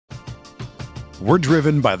We're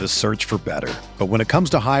driven by the search for better. But when it comes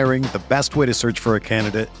to hiring, the best way to search for a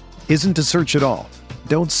candidate isn't to search at all.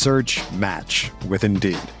 Don't search, match with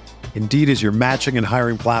Indeed. Indeed is your matching and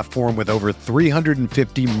hiring platform with over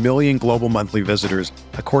 350 million global monthly visitors,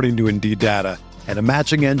 according to Indeed data, and a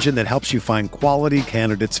matching engine that helps you find quality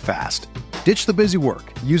candidates fast. Ditch the busy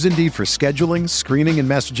work. Use Indeed for scheduling, screening, and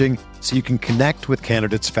messaging so you can connect with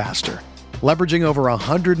candidates faster. Leveraging over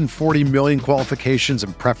 140 million qualifications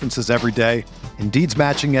and preferences every day, Indeed's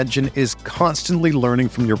matching engine is constantly learning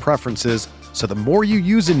from your preferences, so the more you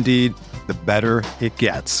use Indeed, the better it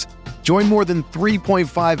gets. Join more than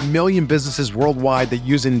 3.5 million businesses worldwide that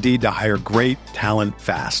use Indeed to hire great talent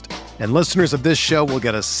fast. And listeners of this show will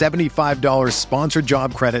get a $75 sponsored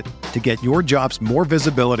job credit to get your jobs more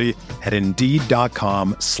visibility at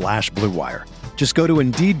Indeed.com/Blue Wire. Just go to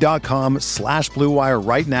Indeed.com/Blue Wire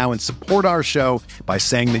right now and support our show by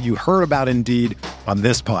saying that you heard about Indeed on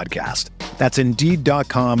this podcast. That's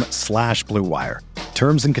Indeed.com/Blue Wire.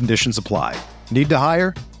 Terms and conditions apply. Need to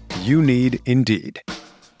hire? You need Indeed.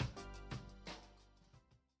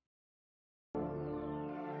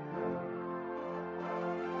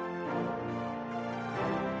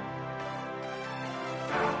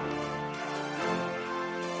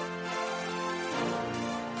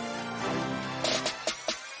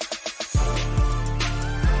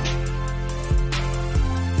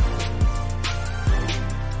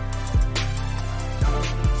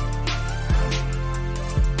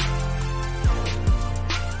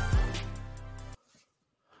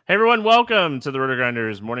 Hey everyone, welcome to the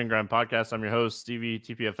RotoGrinders Morning Grind Podcast. I'm your host, Stevie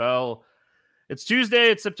TPFL. It's Tuesday,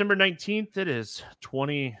 it's September 19th. It is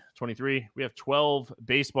 2023. We have 12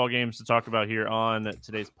 baseball games to talk about here on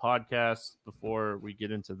today's podcast. Before we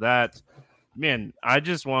get into that, man, I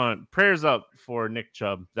just want prayers up for Nick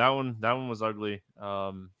Chubb. That one was ugly.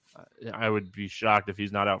 I would be shocked if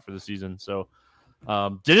he's not out for the season. So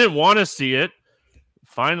didn't want to see it.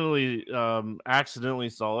 Finally accidentally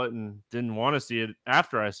saw it and didn't want to see it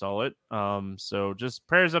after I saw it. So just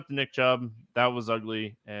prayers up to Nick Chubb. That was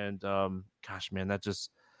ugly. And gosh, man, that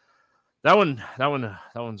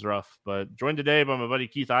one's rough. But joined today by my buddy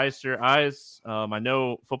Keith Eister. I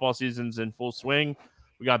know football season's in full swing.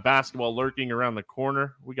 We got basketball lurking around the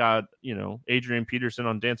corner. We got, Adrian Peterson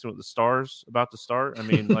on Dancing with the Stars about to start. I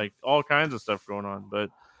mean, like all kinds of stuff going on. But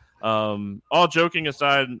all joking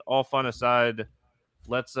aside, all fun aside,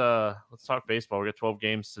 let's talk baseball. We got 12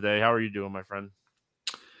 games today. How are you doing, my friend?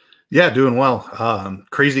 Yeah, doing well.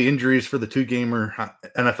 Crazy injuries for the two-gamer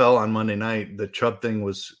NFL on Monday night. The Chubb thing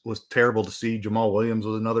was terrible to see. Jamal Williams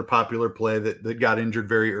was another popular play that got injured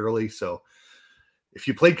very early. So if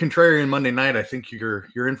you played contrarian Monday night, I think you're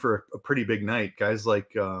in for a pretty big night. Guys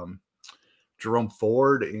like Jerome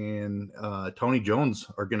Ford and Tony Jones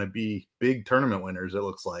are going to be big tournament winners, it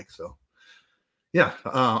looks like. So yeah,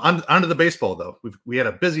 on to the baseball though. We had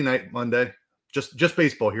a busy night Monday. Just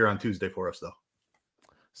baseball here on Tuesday for us though.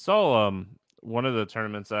 So one of the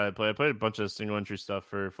tournaments I played a bunch of single entry stuff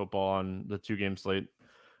for football on the 2-game slate.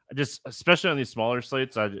 Especially on these smaller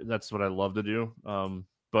slates, that's what I love to do.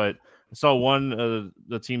 But I saw one of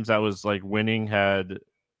the teams that was like winning had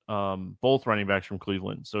both running backs from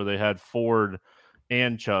Cleveland. So they had Ford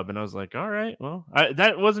and Chubb, and I was like, all right, well,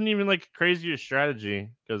 that wasn't even like craziest strategy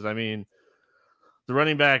because I mean, the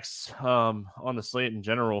running backs on the slate in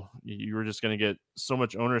general, you were just going to get so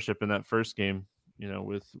much ownership in that first game,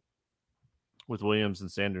 with Williams and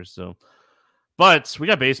Sanders. So, but we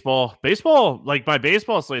got baseball. Like my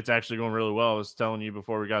baseball slate's actually going really well. I was telling you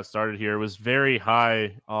before we got started here, it was very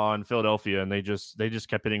high on Philadelphia, and they just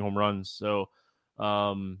kept hitting home runs. So,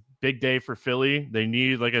 big day for Philly. They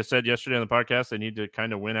need, like I said yesterday on the podcast, they need to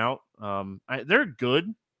kind of win out. They're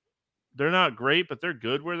good. They're not great, but they're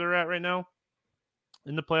good where they're at right now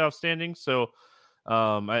in the playoff standings. So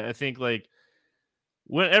I think like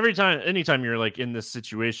anytime you're like in this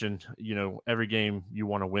situation, every game you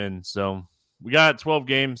want to win. So we got 12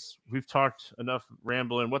 games. We've talked enough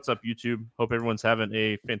rambling. What's up, YouTube? Hope everyone's having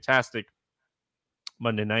a fantastic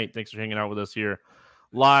Monday night. Thanks for hanging out with us here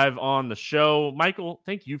live on the show. Michael,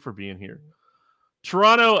 thank you for being here.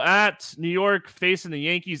 Toronto at New York facing the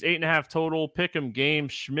Yankees, 8.5 total. Pick'em game.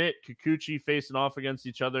 Schmidt, Kikuchi facing off against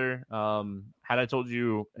each other. Had I told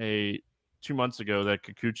you 2 months ago that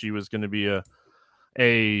Kikuchi was going to be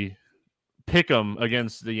a pick'em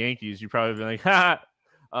against the Yankees, you probably been like, ha.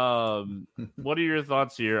 What are your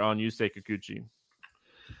thoughts here on Yusei Kikuchi?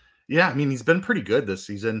 Yeah, I mean, he's been pretty good this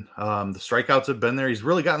season. The strikeouts have been there. He's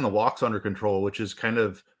really gotten the walks under control, which has kind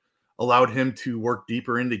of allowed him to work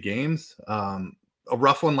deeper into games. A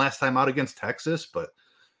rough one last time out against Texas, but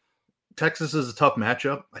Texas is a tough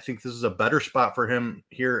matchup. I think this is a better spot for him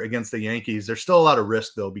here against the Yankees. There's still a lot of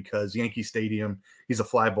risk though, because Yankee Stadium, he's a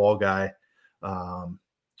fly ball guy.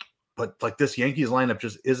 But like this Yankees lineup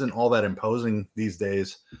just isn't all that imposing these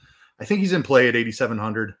days. I think he's in play at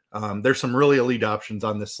 8,700. There's some really elite options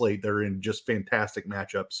on this slate. They're in just fantastic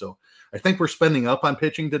matchups. So I think we're spending up on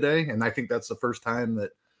pitching today. And I think that's the first time that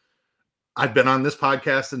I've been on this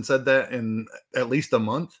podcast and said that in at least a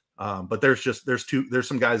month. But there's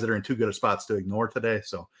some guys that are in too good of spots to ignore today.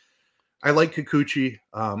 So I like Kikuchi.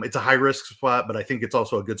 It's a high risk spot, but I think it's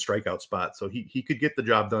also a good strikeout spot. So he could get the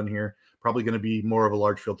job done here. Probably going to be more of a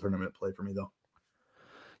large field tournament play for me though.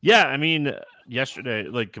 Yeah, I mean, yesterday,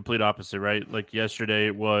 like complete opposite, right? Like yesterday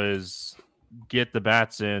was get the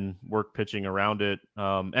bats in, work pitching around it.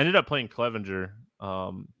 Ended up playing Clevenger.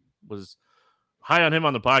 Was high on him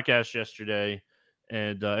on the podcast yesterday,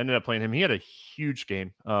 and ended up playing him. He had a huge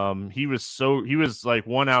game. He was like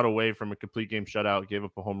 1 out away from a complete game shutout. Gave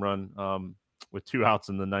up a home run with 2 outs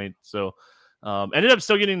in the ninth. So ended up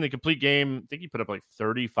still getting the complete game. I think he put up like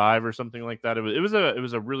 35 or something like that. It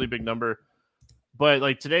was a really big number. But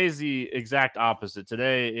like today is the exact opposite.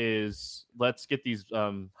 Today is let's get these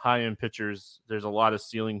high-end pitchers. There's a lot of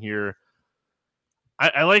ceiling here.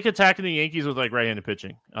 I like attacking the Yankees with like right-handed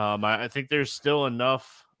pitching. I think there's still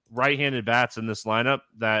enough right-handed bats in this lineup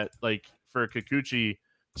that like for Kikuchi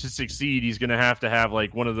to succeed, he's going to have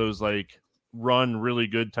like one of those like run really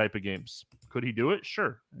good type of games. Could he do it?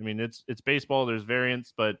 Sure. I mean, it's baseball. There's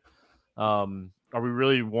variance, but are we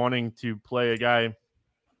really wanting to play a guy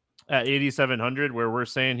at 8,700 where we're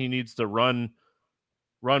saying he needs to run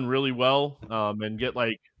really well and get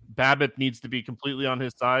like BABIP needs to be completely on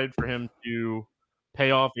his side for him to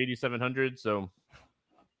pay off 8,700. So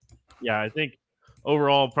yeah, I think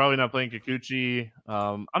overall probably not playing Kikuchi.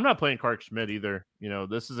 I'm not playing Clark Schmidt either. You know,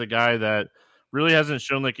 this is a guy that really hasn't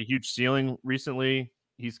shown like a huge ceiling recently.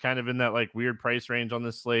 He's kind of in that like weird price range on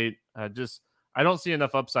this slate. I don't see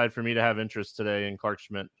enough upside for me to have interest today in Clark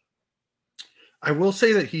Schmidt. I will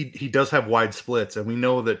say that he does have wide splits, and we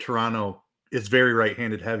know that Toronto is very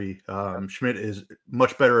right-handed heavy. Schmidt is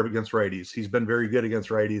much better against righties. He's been very good against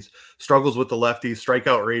righties, struggles with the lefties.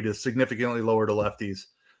 Strikeout rate is significantly lower to lefties.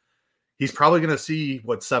 He's probably going to see,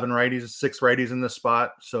 6 righties in this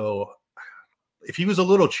spot. So if he was a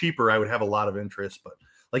little cheaper, I would have a lot of interest. But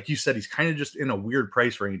like you said, he's kind of just in a weird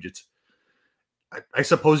price range. I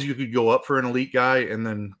suppose you could go up for an elite guy and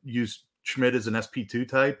then use Schmidt as an SP2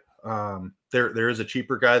 type. There is a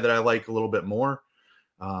cheaper guy that I like a little bit more.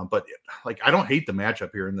 But like, I don't hate the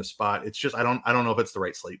matchup here in this spot. It's just, I don't know if it's the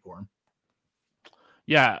right slate for him.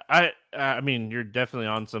 Yeah. I mean, you're definitely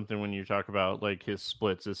on something when you talk about like his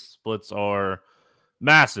splits. His splits are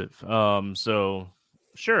massive. So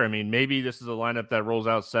sure. I mean, maybe this is a lineup that rolls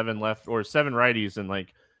out 7 left or 7 righties. And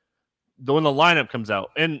like when the lineup comes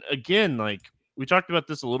out, and again, like we talked about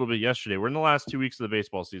this a little bit yesterday, we're in the last 2 weeks of the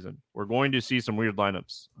baseball season. We're going to see some weird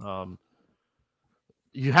lineups.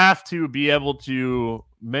 You have to be able to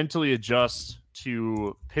mentally adjust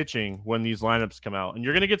to pitching when these lineups come out, and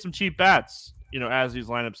you're going to get some cheap bats, as these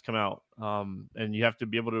lineups come out. And you have to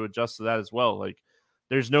be able to adjust to that as well. Like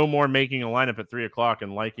there's no more making a lineup at 3:00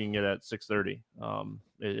 and liking it at 6:30.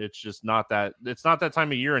 It's just not that, it's not that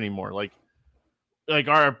time of year anymore. Like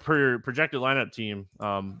our projected lineup team,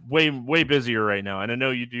 way busier right now. And I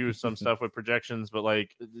know you do some stuff with projections, but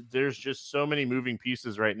like there's just so many moving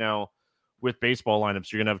pieces right now with baseball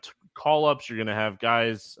lineups. You're going to have call-ups. You're going to have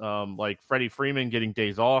guys like Freddie Freeman getting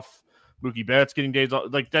days off, Mookie Betts getting days off.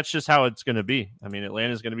 Like that's just how it's going to be. I mean,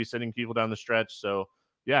 Atlanta's going to be sending people down the stretch. So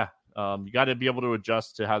yeah, you got to be able to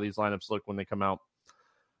adjust to how these lineups look when they come out.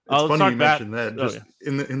 It's funny you mentioned that. Just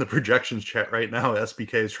in the projections chat right now,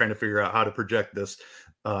 SBK is trying to figure out how to project this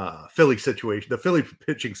Philly situation. The Philly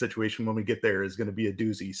pitching situation when we get there is going to be a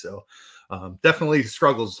doozy. So definitely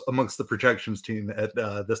struggles amongst the projections team at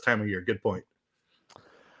this time of year. Good point.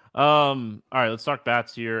 All right, let's talk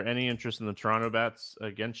bats here. Any interest in the Toronto bats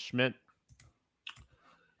against Schmidt?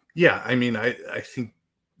 Yeah, I mean, I think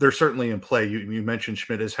they're certainly in play. You mentioned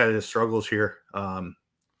Schmidt has had his struggles here.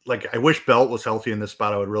 Like I wish Belt was healthy in this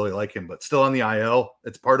spot. I would really like him, but still on the IL.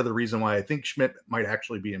 It's part of the reason why I think Schmidt might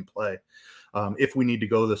actually be in play if we need to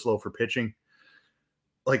go this low for pitching.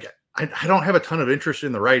 Like I don't have a ton of interest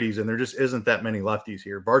in the righties, and there just isn't that many lefties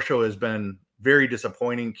here. Varsho has been very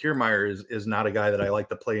disappointing. Kiermaier is not a guy that I like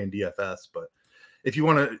to play in DFS, but if you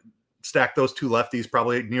want to stack those 2 lefties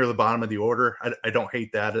probably near the bottom of the order, I don't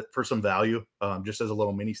hate that for some value, just as a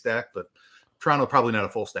little mini stack. But Toronto probably not a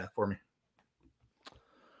full stack for me.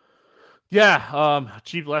 Yeah,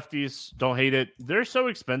 cheap lefties, don't hate it. They're so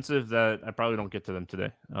expensive that I probably don't get to them today.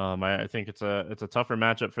 I think it's a tougher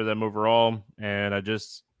matchup for them overall, and I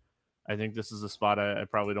think this is a spot I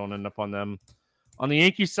probably don't end up on them. On the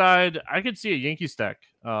Yankee side, I could see a Yankee stack.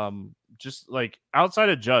 Just like outside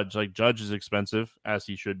of Judge, like Judge is expensive as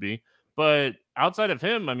he should be, but outside of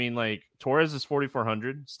him, I mean, like Torres is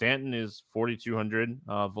 4,400, Stanton is 4,200,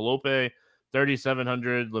 Volpe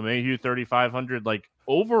 3,700, LeMahieu 3,500. Like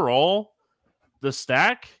overall, the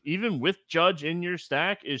stack, even with Judge in your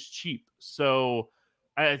stack, is cheap. So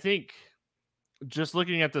I think just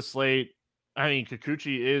looking at the slate, I mean,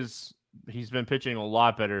 Kikuchi he's been pitching a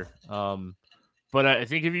lot better. But I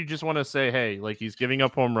think if you just want to say, hey, like he's giving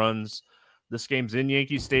up home runs, this game's in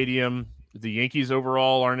Yankee Stadium, the Yankees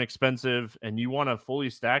overall aren't expensive, and you want to fully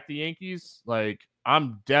stack the Yankees, like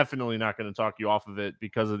I'm definitely not going to talk you off of it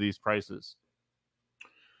because of these prices.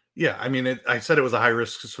 Yeah, I mean, I said it was a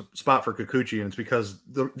high-risk spot for Kikuchi, and it's because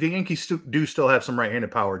the Yankees do still have some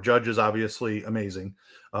right-handed power. Judge is obviously amazing,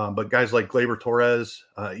 but guys like Gleyber Torres,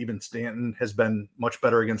 even Stanton has been much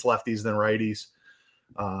better against lefties than righties.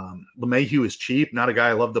 LeMahieu is cheap, not a guy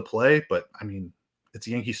I love to play, but I mean, it's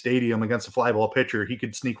Yankee Stadium against a fly ball pitcher. He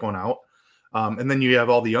could sneak one out. And then you have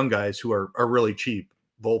all the young guys who are really cheap.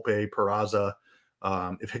 Volpe, Peraza.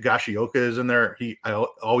 If Higashioka is in there,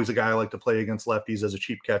 always a guy I like to play against lefties as a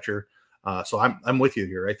cheap catcher. So I'm with you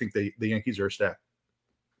here. I think the Yankees are a stack.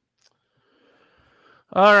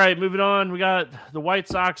 All right, moving on. We got the White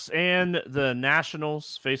Sox and the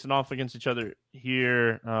Nationals facing off against each other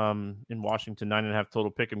here in Washington. 9.5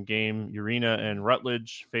 total pick'em game. Urena and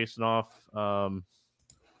Rutledge facing off.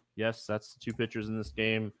 Yes, that's the two pitchers in this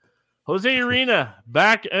game. Jose Urena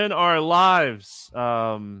back in our lives.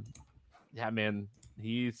 Yeah, man,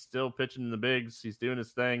 he's still pitching in the bigs. He's doing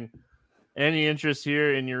his thing. Any interest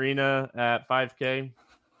here in Urena at 5K?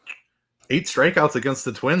 8 strikeouts against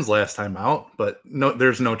the Twins last time out, but no,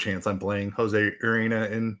 there's no chance I'm playing Jose Urena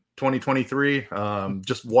in 2023.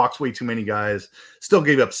 Just walks way too many guys. Still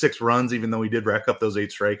gave up 6 runs, even though he did rack up those 8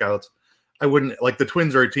 strikeouts. I wouldn't like the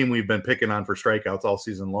Twins are a team we've been picking on for strikeouts all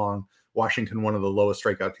season long. Washington, one of the lowest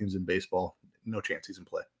strikeout teams in baseball. No chance he's in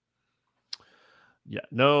play. Yeah,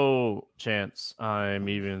 no chance. I'm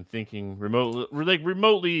even thinking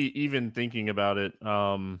remotely even thinking about it.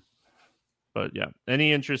 But yeah,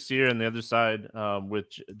 any interest here on the other side with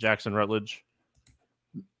Jackson Rutledge?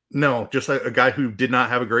 No, just a guy who did not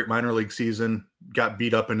have a great minor league season, got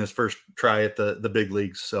beat up in his first try at the big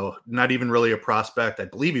leagues. So not even really a prospect. I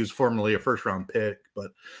believe he was formerly a first round pick,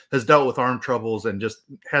 but has dealt with arm troubles and just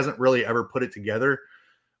hasn't really ever put it together.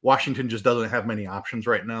 Washington just doesn't have many options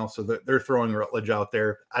right now. So they're throwing Rutledge out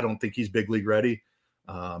there. I don't think he's big league ready.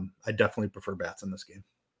 I definitely prefer bats in this game.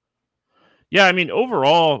 Yeah, I mean,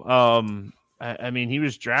 overall, I mean, he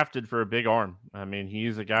was drafted for a big arm. I mean,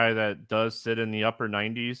 he's a guy that does sit in the upper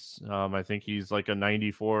 90s. I think he's like a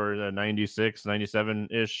 94, a 96,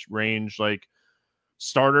 97-ish range, like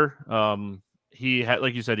starter. He had,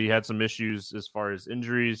 like you said, he had some issues as far as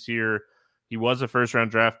injuries here. He was a first-round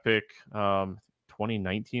draft pick,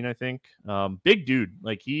 2019, I think. Big dude.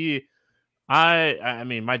 Like I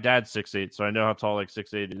mean, my dad's 6'8", so I know how tall like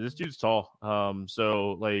 6'8". This dude's tall.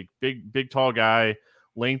 So like big tall guy,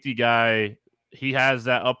 lengthy guy. He has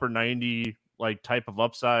that upper 90 like type of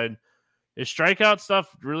upside. His strikeout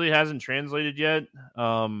stuff really hasn't translated yet.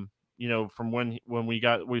 You know, from when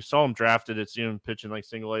we saw him drafted, it's him pitching like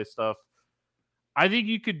single A stuff. I think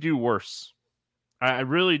you could do worse. I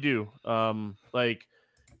really do. Like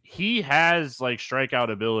he has like strikeout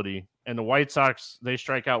ability, and the White Sox, they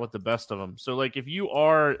strike out with the best of them. So like if you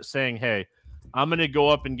are saying, hey, I'm gonna go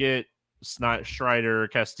up and get Strider or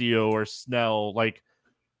Castillo or Snell, like.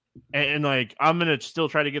 And like, I'm going to still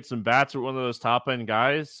try to get some bats with one of those top end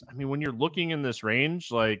guys. I mean, when you're looking in this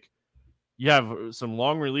range, like you have some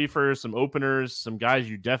long relievers, some openers, some guys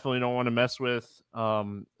you definitely don't want to mess with.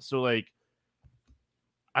 So like,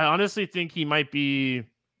 I honestly think he might be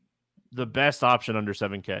the best option under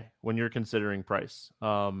 7K when you're considering price.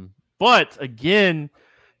 But again,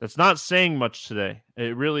 that's not saying much today.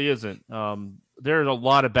 It really isn't. There's a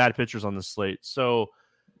lot of bad pitchers on the slate. So,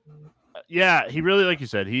 yeah, he really, like you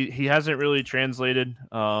said, he hasn't really translated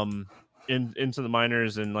into the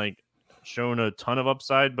minors and like shown a ton of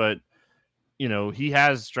upside, but you know, he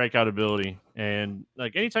has strikeout ability, and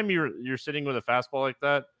like anytime you're sitting with a fastball like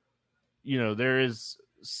that, you know, there's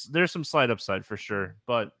some slight upside for sure.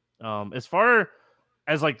 But as far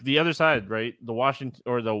as like the other side, right, the Washington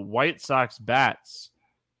or the White Sox bats,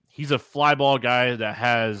 he's a fly ball guy that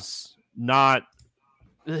has not.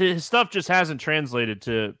 His stuff just hasn't translated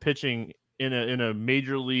to pitching in a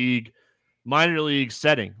major league minor league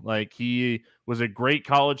setting. Like, he was a great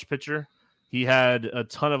college pitcher. He had a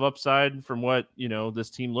ton of upside from what, this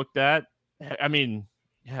team looked at. I mean,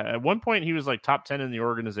 yeah, at one point he was like top 10 in the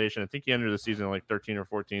organization. I think he ended the season like 13 or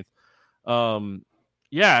 14th.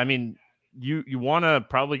 Yeah, I mean, you want to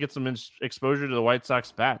probably get some exposure to the White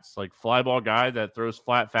Sox bats, like fly ball guy that throws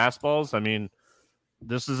flat fastballs. I mean,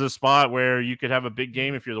 this is a spot where you could have a big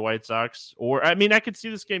game if you're the White Sox, or, I mean, I could see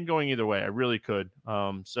this game going either way. I really could.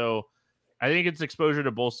 So I think it's exposure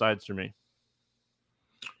to both sides for me.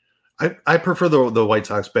 I prefer the White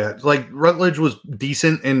Sox bat. Like, Rutledge was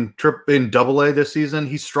decent in Double-A this season.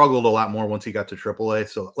 He struggled a lot more once he got to Triple-A.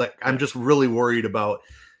 So, like, I'm just really worried about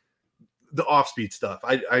the off-speed stuff.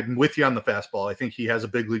 I'm with you on the fastball. I think he has a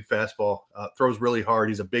big league fastball. Throws really hard.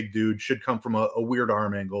 He's a big dude. Should come from a weird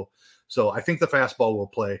arm angle. So I think the fastball will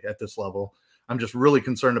play at this level. I'm just really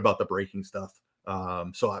concerned about the breaking stuff.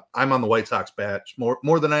 So I'm on the White Sox bat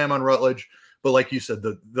more than I am on Rutledge. But like you said,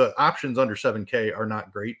 the options under 7K are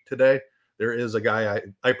not great today. There is a guy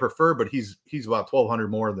I prefer, but he's about 1,200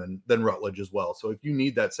 more than Rutledge as well. So if you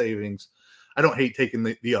need that savings, I don't hate taking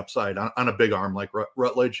the upside on a big arm like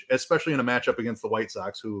Rutledge, especially in a matchup against the White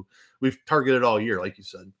Sox, who we've targeted all year, like you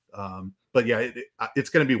said. But yeah,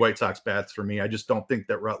 it's going to be White Sox bats for me. I just don't think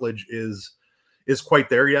that Rutledge is quite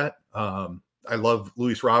there yet. I love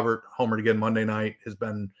Luis Robert, homered again Monday night, has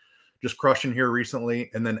been just crushing here recently,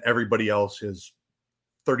 and then everybody else is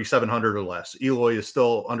 3,700 or less. Eloy is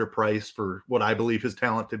still underpriced for what I believe his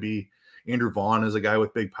talent to be. Andrew Vaughn is a guy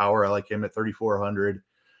with big power. I like him at 3,400.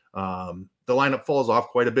 The lineup falls off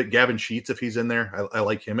quite a bit. Gavin Sheets, if he's in there, I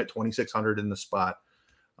like him at 2,600 in the spot.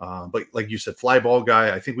 But like you said, fly ball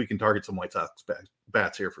guy, I think we can target some White Sox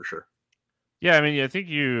bats here for sure. Yeah, I mean, I think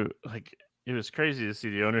it was crazy to see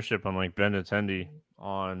the ownership on like Benintendi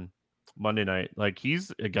on Monday night. Like,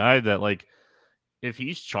 he's a guy that, like, if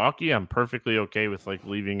he's chalky, I'm perfectly okay with like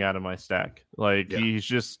leaving out of my stack. Like, he's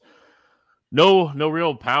just no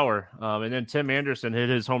real power. And then Tim Anderson hit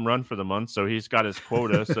his home run for the month, so he's got his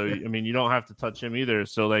quota. So I mean, you don't have to touch him either.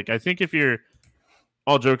 So, like, I think if you're,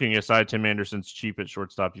 all joking aside, Tim Anderson's cheap at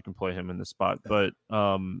shortstop, you can play him in the spot. But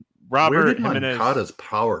Robert Where did Jimenez, Moncada's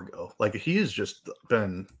power go? Like, he has just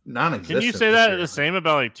been non-existent. Can you say that the same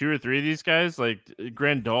about like two or three of these guys, like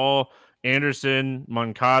Grandal, Anderson,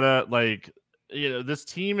 Moncada? Like, this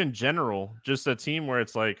team in general, just a team where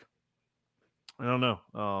it's like, I don't know.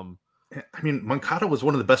 I mean, Moncada was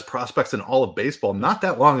one of the best prospects in all of baseball not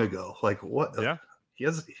that long ago. Like, what? Yeah, he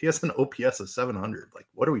has an OPS of 700. Like,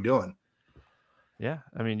 what are we doing? Yeah,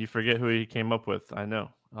 I mean, you forget who he came up with. I know.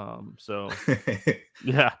 So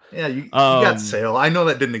yeah, you got Sale. I know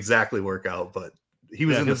that didn't exactly work out, but he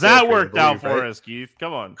was in the that worked out for us, Keith.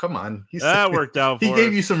 Come on. That worked out. For He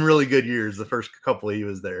gave you some really good years the first couple he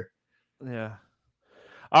was there. Yeah.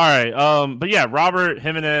 All right. But yeah, Robert,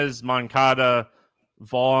 Jimenez, Moncada,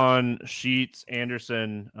 Vaughn, Sheets,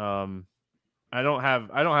 Anderson. I don't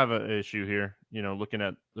have an issue here. Looking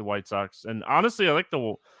at the White Sox, and honestly, I like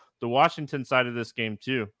the Washington side of this game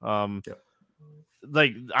too.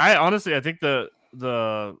 Like, I think the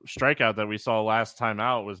strikeout that we saw last time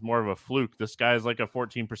out was more of a fluke. This guy is like a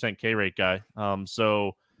 14% K rate guy.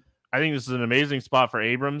 So I think this is an amazing spot for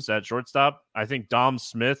Abrams at shortstop. I think Dom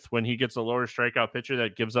Smith, when he gets a lower strikeout pitcher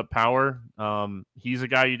that gives up power, he's a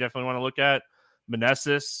guy you definitely want to look at.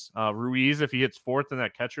 Meneses, Ruiz, if he hits fourth in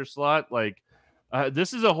that catcher slot, like,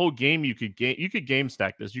 this is a whole game you could game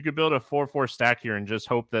stack this. You could build a 4-4 stack here and just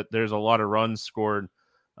hope that there's a lot of runs scored.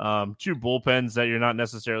 Two bullpens that you're not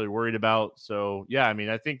necessarily worried about. So yeah, I mean,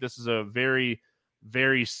 I think this is a very,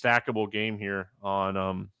 very stackable game here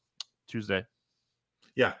on Tuesday.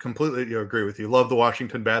 Yeah, completely agree with you. Love the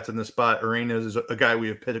Washington bats in this spot. Arenas is a guy we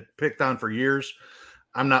have picked on for years.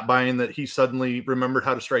 I'm not buying that he suddenly remembered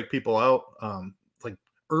how to strike people out. Like,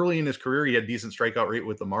 early in his career, he had decent strikeout rate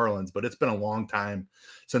with the Marlins, but it's been a long time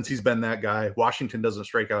since he's been that guy. Washington doesn't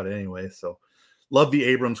strike out anyway. So love the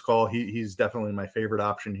Abrams call. He's definitely my favorite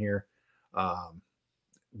option here.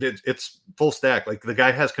 It's full stack. Like, the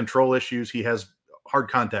guy has control issues. He has hard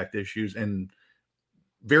contact issues. And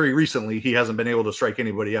very recently, he hasn't been able to strike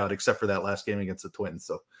anybody out except for that last game against the Twins.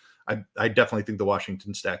 So I definitely think the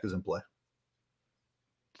Washington stack is in play.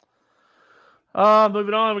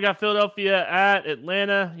 Moving on, we got Philadelphia at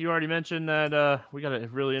Atlanta. You already mentioned that we got a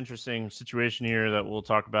really interesting situation here that we'll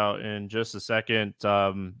talk about in just a second.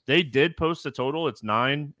 They did post a total. It's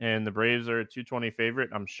 9, and the Braves are a 220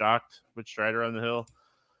 favorite. I'm shocked with Strider on the hill.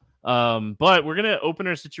 But we're going to open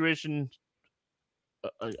our situation,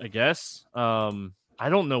 I guess. I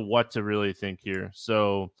don't know what to really think here.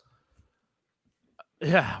 So,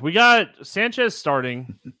 yeah, we got Sanchez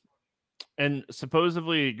starting. and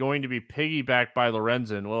supposedly going to be piggybacked by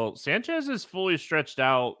Lorenzen. Well, Sanchez is fully stretched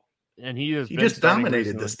out, and he just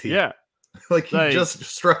dominated this team. Yeah, like he just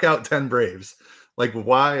struck out 10 Braves. Like,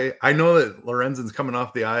 why? I know that Lorenzen's coming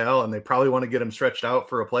off the IL, and they probably want to get him stretched out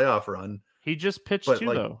for a playoff run. He just pitched too,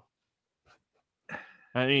 though.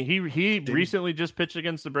 I mean, he recently just pitched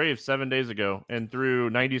against the Braves 7 days ago and threw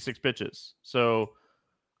 96 pitches. So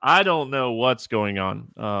I don't know what's going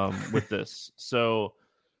on with this. So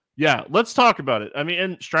yeah, let's talk about it. I mean,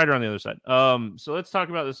 and Strider on the other side. So let's talk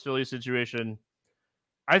about this Philly situation.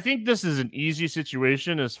 I think this is an easy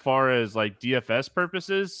situation as far as like DFS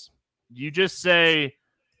purposes. You just say,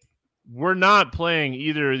 we're not playing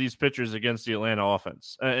either of these pitchers against the Atlanta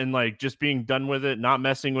offense and like just being done with it, not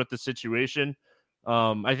messing with the situation.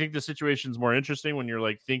 I think the situation's more interesting when you're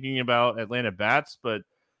like thinking about Atlanta bats, but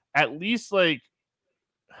at least like,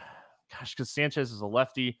 gosh, because Sanchez is a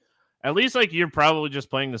lefty, at least like you're probably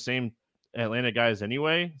just playing the same Atlanta guys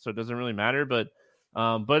anyway, so it doesn't really matter. But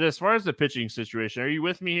as far as the pitching situation, are you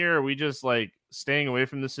with me here? Are we just like staying away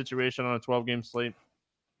from this situation on a 12-game slate?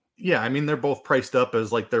 Yeah, I mean, they're both priced up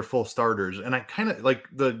as like their full starters, and I kind of like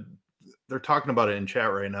they're talking about it in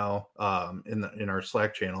chat right now in our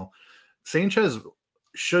Slack channel. Sanchez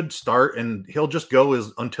should start, and he'll just go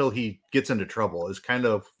until he gets into trouble is kind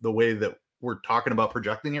of the way that we're talking about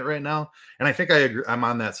projecting it right now. And I think I agree. I'm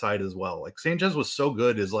on that side as well. Like, Sanchez was so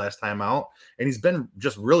good his last time out, and he's been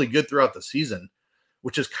just really good throughout the season,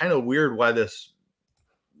 which is kind of weird why this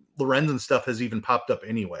Lorenzen stuff has even popped up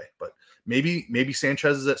anyway. But maybe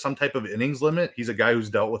Sanchez is at some type of innings limit. He's a guy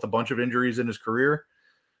who's dealt with a bunch of injuries in his career.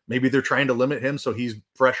 Maybe they're trying to limit him so he's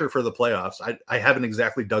fresher for the playoffs. I haven't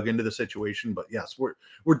exactly dug into the situation, but yes,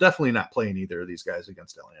 we're definitely not playing either of these guys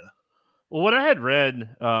against Atlanta. Well, what I had read,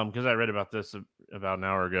 because I read about this about an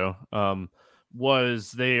hour ago,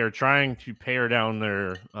 was they are trying to pare down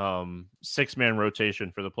their 6-man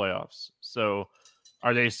rotation for the playoffs. So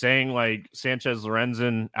are they saying like Sanchez,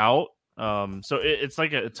 Lorenzen out? So it's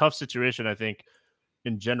like a tough situation, I think,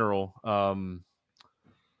 in general.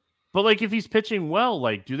 But like if he's pitching well,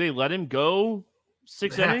 like do they let him go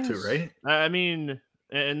 6 innings? Have to, right? I mean,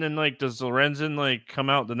 and then like does Lorenzen like come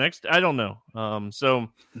out the next? I don't know. So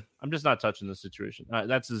I'm just not touching this situation.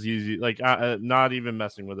 That's as easy. Like not even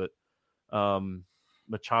messing with it.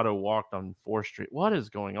 Machado walked on 4th Street. What is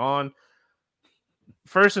going on?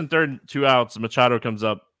 1st and 3rd, 2 outs. Machado comes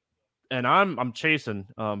up, and I'm chasing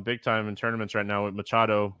big time in tournaments right now with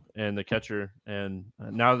Machado and the catcher. And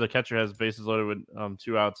now the catcher has bases loaded with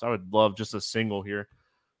 2 outs. I would love just a single here.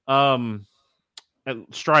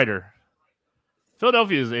 Strider.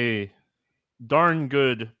 Philadelphia is a darn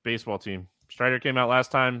good baseball team. Strider came out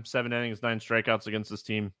last time, 7 innings, 9 strikeouts against this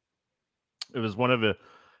team. It was one of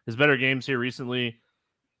his better games here recently.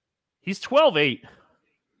 He's 12-8.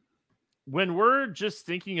 When we're just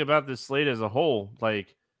thinking about this slate as a whole,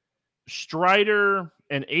 like Strider,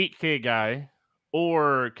 an 8K guy,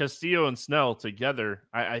 or Castillo and Snell together,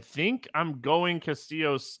 I think I'm going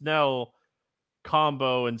Castillo-Snell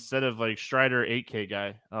combo instead of like Strider 8K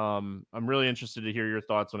guy. I'm really interested to hear your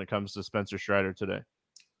thoughts when it comes to Spencer Strider today.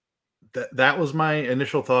 That was my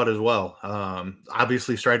initial thought as well.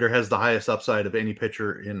 Obviously, Strider has the highest upside of any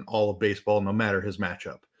pitcher in all of baseball, no matter his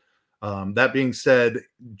matchup. That being said,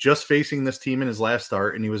 just facing this team in his last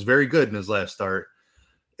start, and he was very good in his last start,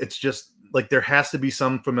 it's just like there has to be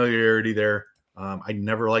some familiarity there. I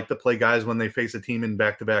never like to play guys when they face a team in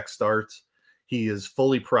back-to-back starts. He is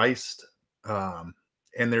fully priced.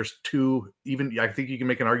 And there's 2, even I think you can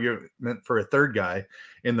make an argument for a 3rd guy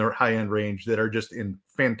in the high-end range that are just in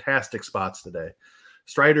fantastic spots today.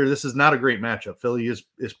 Strider, this is not a great matchup. Philly is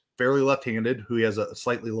fairly left-handed, who he has a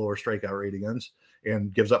slightly lower strikeout rate against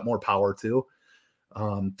and gives up more power to.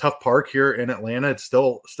 Tough park here in Atlanta. It's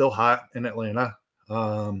still hot in Atlanta.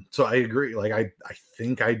 So I agree. Like I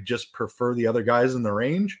think I just prefer the other guys in the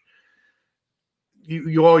range.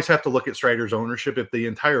 You always have to look at Strider's ownership. If the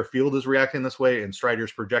entire field is reacting this way and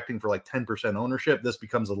Strider's projecting for like 10% ownership, this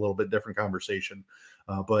becomes a little bit different conversation.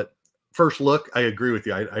 But first look, I agree with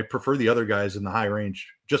you. I prefer the other guys in the high range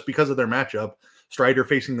just because of their matchup. Strider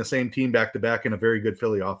facing the same team back-to-back in a very good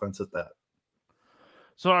Philly offense at that.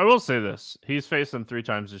 So I will say this. He's faced them 3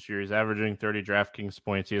 times this year. He's averaging 30 DraftKings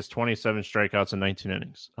points. He has 27 strikeouts in 19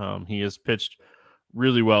 innings. He has pitched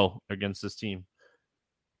really well against this team.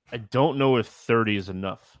 I don't know if 30 is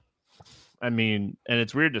enough. I mean, and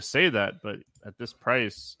it's weird to say that, but at this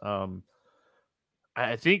price,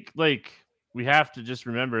 I think like we have to just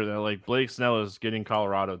remember that like Blake Snell is getting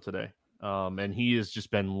Colorado today. And he has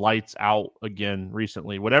just been lights out again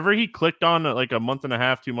recently. Whatever he clicked on like a month and a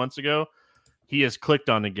half, 2 months ago, he has clicked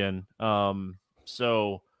on again.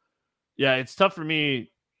 So Yeah, it's tough for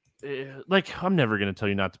me. Like, I'm never going to tell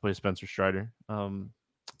you not to play Spencer Strider. I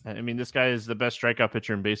mean, this guy is the best strikeout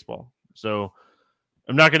pitcher in baseball. So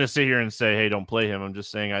I'm not going to sit here and say, hey, don't play him. I'm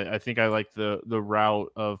just saying I think I like the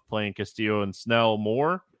route of playing Castillo and Snell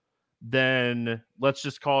more than, let's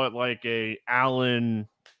just call it like a Allen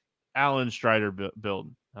Strider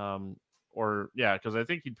build. Because I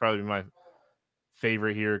think he'd probably be my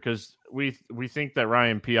favorite here, because we think that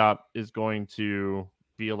Ryan Piop is going to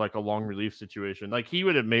be like a long relief situation. Like, he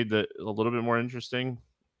would have made a little bit more interesting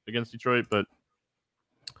against Detroit,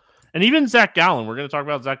 and even Zach Gallen. We're going to talk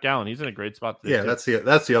about Zach Gallen. He's in a great spot today. Yeah, that's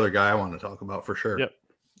the other guy I want to talk about for sure. Yep.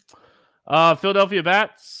 Philadelphia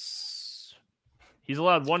bats. He's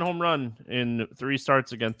allowed 1 home run in 3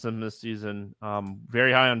 starts against them this season.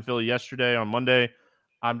 Very high on Philly yesterday, on Monday.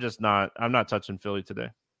 I'm not touching Philly today.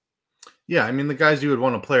 Yeah, I mean, the guys you would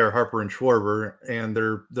want to play are Harper and Schwarber, and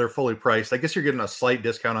they're fully priced. I guess you're getting a slight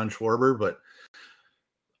discount on Schwarber, but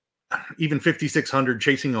even 5,600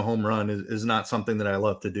 chasing a home run is not something that I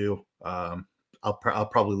love to do. I'll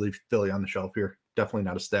probably leave Philly on the shelf here. Definitely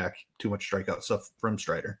not a stack. Too much strikeout stuff from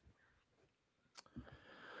Strider.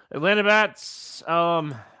 Atlanta bats,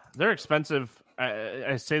 they're expensive.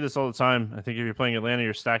 I say this all the time. I think if you're playing Atlanta,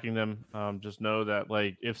 you're stacking them. Just know that,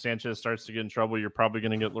 like, if Sanchez starts to get in trouble, you're probably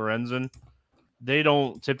going to get Lorenzen. They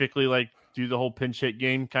don't typically like do the whole pinch hit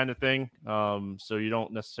game kind of thing. So you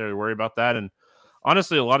don't necessarily worry about that. And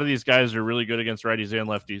honestly, a lot of these guys are really good against righties and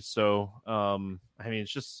lefties. So, I mean,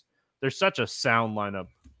 it's just, there's such a sound lineup,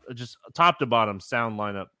 just top to bottom sound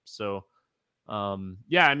lineup. So,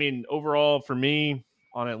 yeah, I mean, overall for me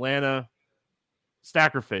on Atlanta,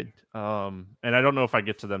 stack or fade. And I don't know if I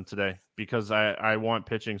get to them today because I want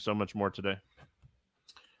pitching so much more today.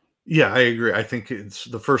 Yeah, I agree. I think it's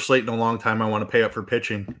the first slate in a long time I want to pay up for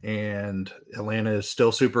pitching, and Atlanta is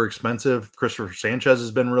still super expensive. Christopher Sanchez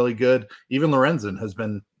has been really good. Even Lorenzen has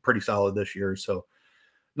been pretty solid this year. So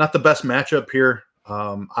not the best matchup here.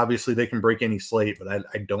 Obviously, they can break any slate, but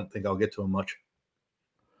I don't think I'll get to them much.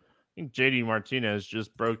 I think JD Martinez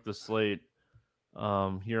just broke the slate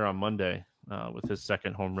here on Monday with his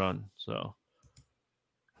second home run. So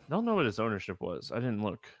I don't know what his ownership was. I didn't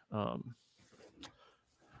look.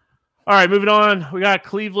 All right, moving on. We got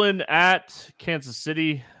Cleveland at Kansas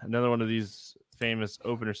City. Another one of these famous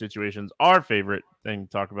opener situations. Our favorite thing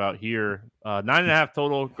to talk about here. 9.5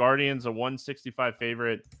 total. Guardians, a 165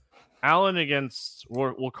 favorite. Allen against,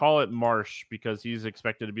 we'll call it Marsh because he's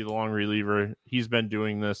expected to be the long reliever. He's been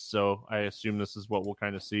doing this, so I assume this is what we'll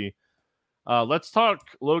kind of see. Let's talk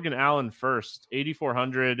Logan Allen first.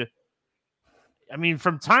 8,400. I mean,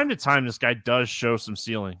 from time to time, this guy does show some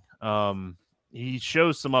ceiling. He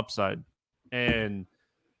shows some upside. And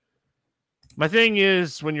my thing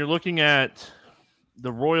is, when you're looking at the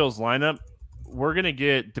Royals lineup, we're going to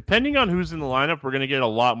get, depending on who's in the lineup, we're going to get a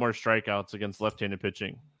lot more strikeouts against left-handed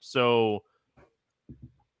pitching. So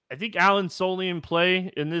I think Allen's solely in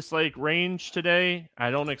play in this like range today. I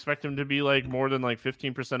don't expect him to be like more than like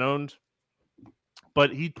 15% owned,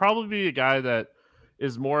 but he'd probably be a guy that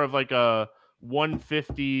is more of like a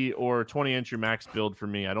 150 or 20 entry max build for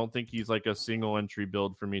me. I don't think he's like a single entry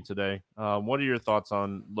build for me today. What are your thoughts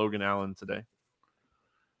on Logan Allen today?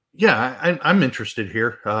 Yeah, I'm interested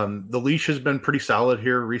here. The leash has been pretty solid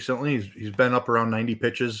here recently. He's been up around 90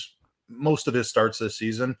 pitches most of his starts this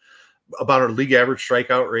season. About a league average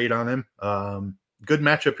strikeout rate on him. Good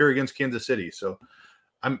matchup here against Kansas City. So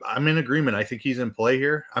I'm in agreement. I think he's in play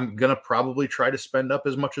here. I'm gonna probably try to spend up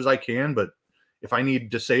as much as I can, but if I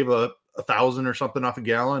need to save a 1,000 or something off a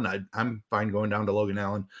Gallen, I'm fine going down to Logan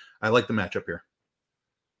Allen. I like the matchup here.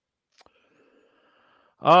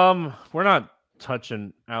 We're not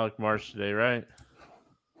touching Alec Marsh today, right?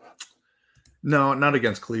 No, not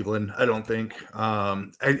against Cleveland. I don't think.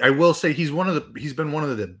 I will say he's been one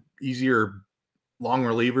of the easier long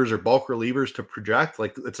relievers or bulk relievers to project.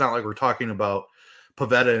 Like, it's not like we're talking about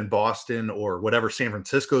Pavetta in Boston or whatever San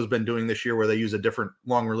Francisco has been doing this year, where they use a different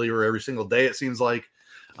long reliever every single day. It seems like.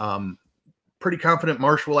 Pretty confident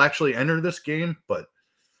Marsh will actually enter this game, but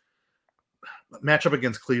matchup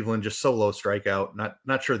against Cleveland, just so low strikeout.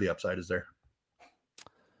 Not sure the upside is there.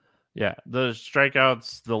 Yeah, the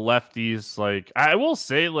strikeouts, the lefties, like I will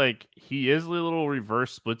say, like he is a little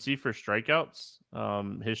reverse splitsy for strikeouts.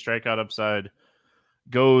 His strikeout upside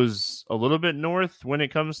goes a little bit north when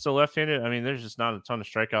it comes to left-handed. I mean, there's just not a ton of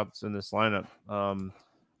strikeouts in this lineup.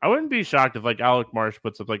 I wouldn't be shocked if like Alec Marsh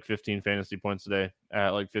puts up like 15 fantasy points today at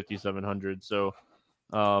like 5,700. So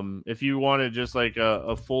if you wanted just like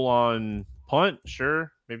a full-on punt,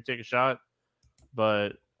 sure, maybe take a shot.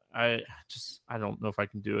 But I don't know if I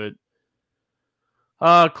can do it.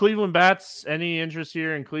 Cleveland bats, any interest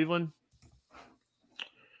here in Cleveland?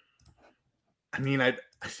 I mean, I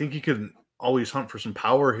think you could always hunt for some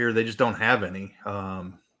power here. They just don't have any.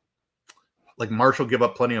 Like Marshall give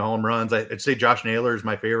up plenty of home runs. I'd say Josh Naylor is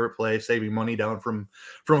my favorite play, saving money down from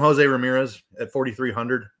Jose Ramirez at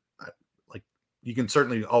 4,300. Like you can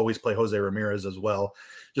certainly always play Jose Ramirez as well.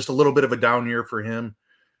 Just a little bit of a down year for him.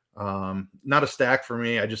 Not a stack for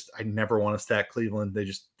me. I never want to stack Cleveland.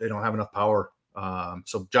 They don't have enough power.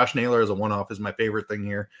 So Josh Naylor as a one-off is my favorite thing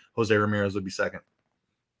here. Jose Ramirez would be second.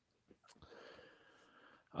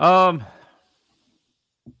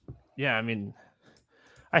 Yeah, I mean,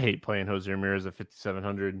 I hate playing Jose Ramirez at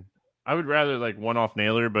 5,700. I would rather like one-off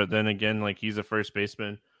Naylor, but then again, like he's a first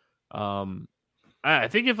baseman. I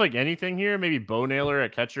think if like anything here, maybe Bo Naylor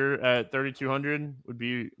at catcher at 3,200 would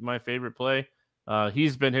be my favorite play.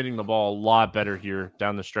 He's been hitting the ball a lot better here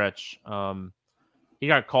down the stretch. He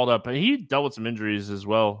got called up, and he dealt with some injuries as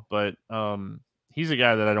well, but he's a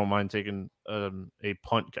guy that I don't mind taking a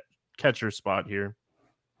punt catcher spot here.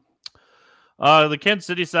 The Kansas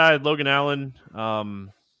City side, Logan Allen,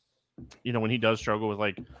 when he does struggle with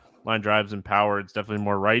like line drives and power, it's definitely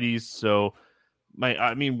more righties. So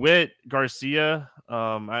Witt, Garcia,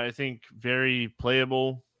 I think very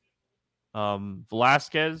playable.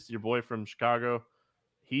 Velasquez, your boy from Chicago,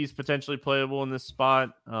 he's potentially playable in this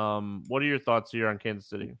spot. What are your thoughts here on Kansas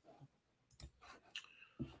City?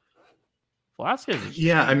 Velasquez is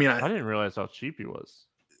cheap. I didn't realize how cheap he was.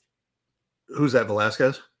 Who's that,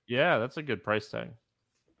 Velasquez? Yeah, that's a good price tag.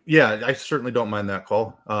 Yeah, I certainly don't mind that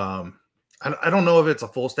call. I don't know if it's a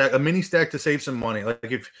full stack, a mini stack to save some money.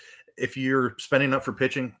 Like if you're spending up for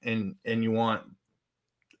pitching and you want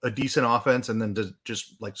a decent offense and then to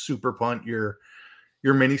just like super punt your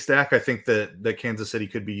mini stack, I think that Kansas City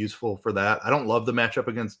could be useful for that. I don't love the matchup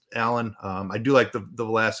against Allen. I do like the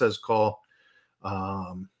Velasquez call.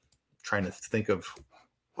 Trying to think of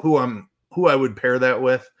who I would pair that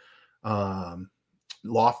with.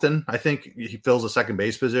 Lofton, I think he fills a second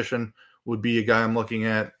base position, would be a guy I'm looking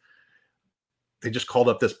at. They just called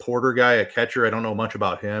up this Porter guy, a catcher. I don't know much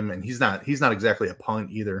about him, and he's not exactly a punt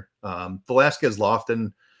either. Velasquez,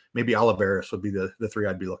 Lofton, maybe Olivares would be the three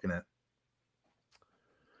I'd be looking at.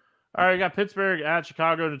 All right, we got Pittsburgh at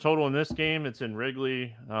Chicago to total in this game. It's in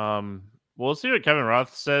Wrigley. We'll see what Kevin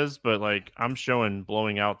Roth says, but like I'm showing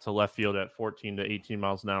blowing out to left field at 14 to 18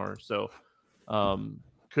 miles an hour. So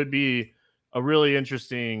could be a really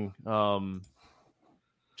interesting,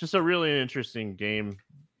 game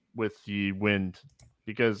with the wind,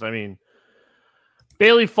 because I mean,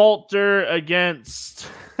 Bailey Falter against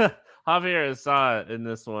Javier Assad in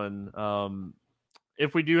this one.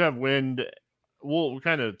 If we do have wind, we'll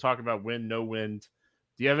kind of talk about wind, no wind.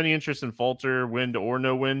 Do you have any interest in Falter, wind or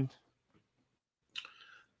no wind?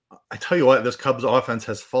 I tell you what, this Cubs offense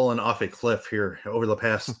has fallen off a cliff here over the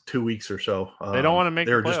past 2 weeks or so. They don't want to make.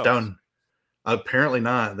 They were just down. Apparently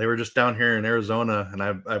not. They were just down here in Arizona, and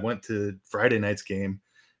I went to Friday night's game.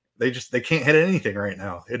 They can't hit anything right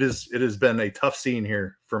now. It has been a tough scene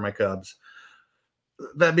here for my Cubs.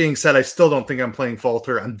 That being said, I still don't think I'm playing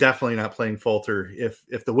Falter. I'm definitely not playing Falter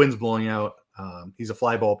if the wind's blowing out. He's a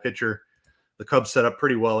fly ball pitcher. The Cubs set up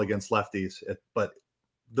pretty well against lefties, but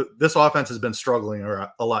this offense has been struggling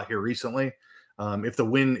a lot here recently. If the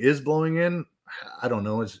wind is blowing in, I don't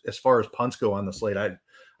know. As far as punts go on the slate, I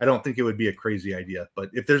don't think it would be a crazy idea. But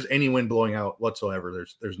if there's any wind blowing out whatsoever,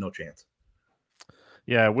 there's no chance.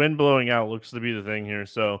 Yeah, wind blowing out looks to be the thing here.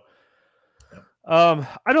 So I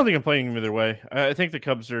don't think I'm playing him either way. I think the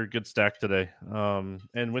Cubs are a good stack today.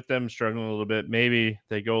 And with them struggling a little bit, maybe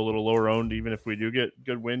they go a little lower owned, even if we do get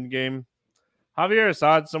good wind game. Javier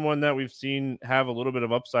Assad, someone that we've seen have a little bit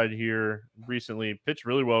of upside here recently, pitched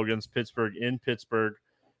really well against Pittsburgh in Pittsburgh.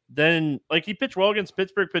 Then, he pitched well against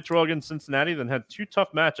Pittsburgh, pitched well against Cincinnati, then had two tough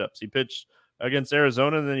matchups. He pitched against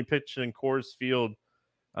Arizona, and then he pitched in Coors Field.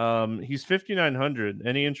 He's 5,900.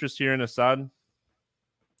 Any interest here in Assad?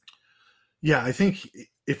 Yeah, I think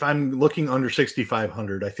if I'm looking under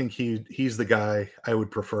 6,500, I think he's the guy I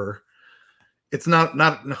would prefer. It's not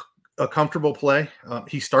a comfortable play.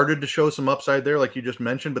 He started to show some upside there, like you just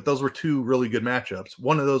mentioned, but those were two really good matchups.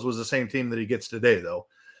 One of those was the same team that he gets today, though.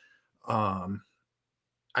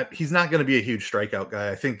 He's not going to be a huge strikeout guy.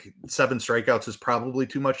 I think 7 strikeouts is probably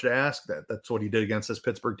too much to ask. That's what he did against this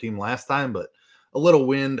Pittsburgh team last time, but a little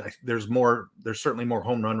wind, there's certainly more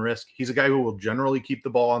home run risk. He's a guy who will generally keep the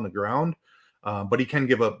ball on the ground, but he can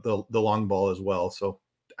give up the long ball as well. So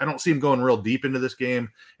I don't see him going real deep into this game,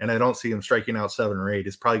 and I don't see him striking out 7 or 8.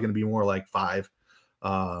 It's probably going to be more like 5.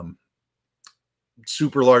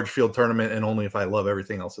 Super large field tournament, and only if I love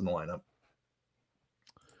everything else in the lineup.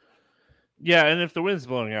 Yeah, and if the wind's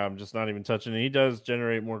blowing out, I'm just not even touching it. He does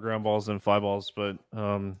generate more ground balls than fly balls, but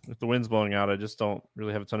if the wind's blowing out, I just don't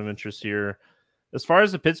really have a ton of interest here. As far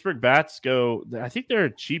as the Pittsburgh bats go, I think they're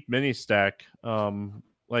a cheap mini stack.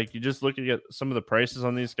 Like you just look at some of the prices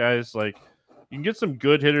on these guys, like you can get some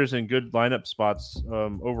good hitters and good lineup spots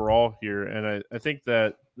overall here. And I think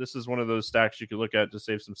that this is one of those stacks you could look at to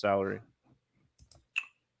save some salary.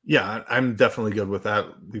 Yeah, I'm definitely good with that.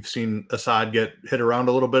 We've seen Assad get hit around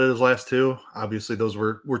a little bit at his last two. Obviously, those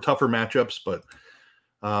were tougher matchups, but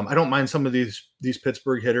I don't mind some of these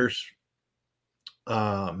Pittsburgh hitters.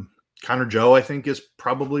 Connor Joe, I think, is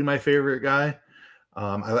probably my favorite guy.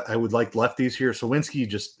 I would like lefties here. Sawinski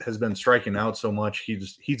just has been striking out so much.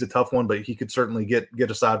 He's a tough one, but he could certainly get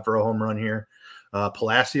Assad for a home run here.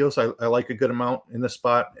 Palacios, I like a good amount in this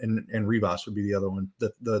spot, and Rivas would be the other one.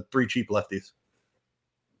 The three cheap lefties.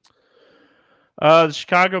 The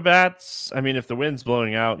Chicago bats, I mean, if the wind's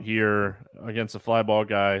blowing out here against a fly ball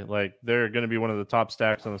guy, like they're going to be one of the top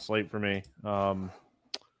stacks on the slate for me.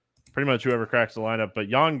 Pretty much whoever cracks the lineup, but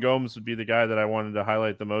Yan Gomes would be the guy that I wanted to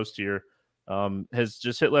highlight the most here. Has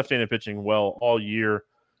just hit left-handed pitching well all year,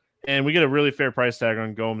 and we get a really fair price tag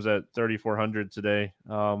on Gomes at $3,400 today.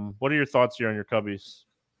 What are your thoughts here on your Cubbies?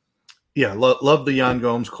 Yeah, love the Yan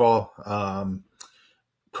Gomes call.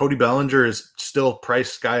 Cody Bellinger is still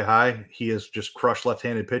priced sky high. He has just crushed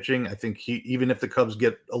left-handed pitching. I think even if the Cubs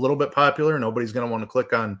get a little bit popular, nobody's going to want to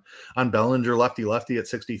click on Bellinger lefty at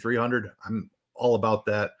 6,300. I'm all about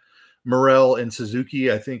that. Morel and Suzuki,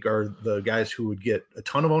 I think, are the guys who would get a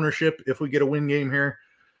ton of ownership if we get a win game here.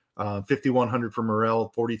 5,100 for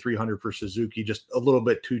Morel, 4,300 for Suzuki. Just a little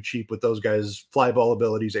bit too cheap with those guys' fly ball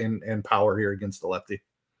abilities and power here against the lefty.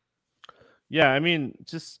 Yeah, I mean,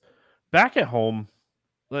 just back at home,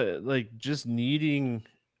 like just needing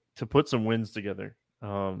to put some wins together.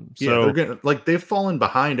 So they've fallen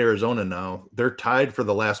behind Arizona now. They're tied for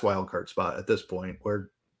the last wild card spot at this point, where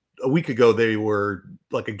a week ago they were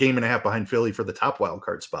like a game and a half behind Philly for the top wild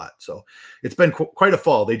card spot. So it's been quite a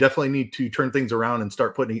fall. They definitely need to turn things around and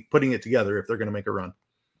start putting it together if they're going to make a run.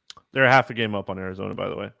 They're a half a game up on Arizona, by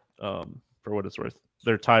the way, for what it's worth.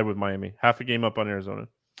 They're tied with Miami, half a game up on Arizona.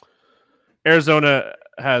 Arizona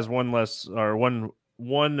has one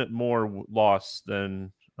more loss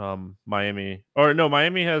than Miami. Or no,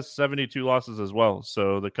 Miami has 72 losses as well.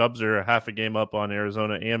 So the Cubs are a half a game up on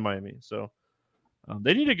Arizona and Miami. So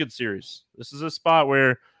they need a good series. This is a spot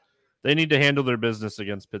where they need to handle their business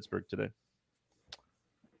against Pittsburgh today.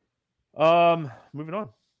 Moving on.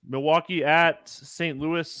 Milwaukee at St.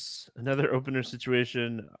 Louis, another opener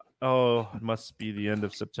situation. Oh, it must be the end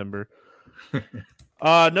of September.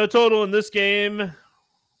 No total in this game.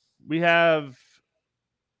 We have,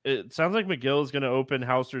 it sounds like McGill is going to open.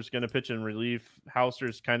 Hauser's going to pitch in relief.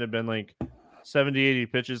 Hauser's kind of been like 70, 80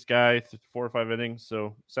 pitches guy, 4 or 5 innings.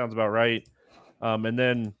 So sounds about right. And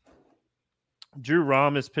then Drew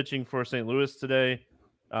Rom is pitching for St. Louis today.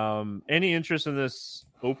 Any interest in this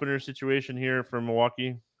opener situation here for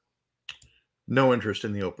Milwaukee? No interest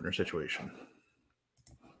in the opener situation.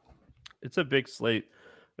 It's a big slate.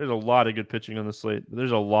 There's a lot of good pitching on the slate.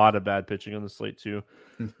 There's a lot of bad pitching on the slate too.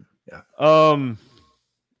 Yeah.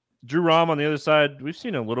 Drew Rom on the other side, we've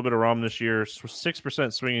seen a little bit of Rom this year.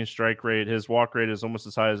 6% swinging strike rate. His walk rate is almost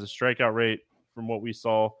as high as the strikeout rate from what we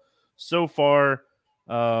saw so far.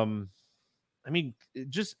 I mean, it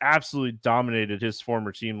just absolutely dominated his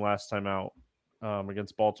former team last time out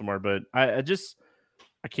against Baltimore. But I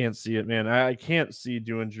can't see it, man. I can't see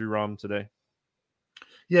doing Drew Rom today.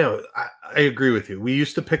 Yeah, I agree with you. We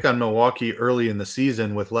used to pick on Milwaukee early in the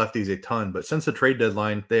season with lefties a ton, but since the trade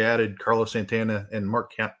deadline, they added Carlos Santana and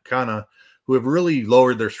Mark Canha, who have really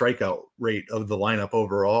lowered their strikeout rate of the lineup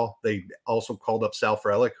overall. They also called up Sal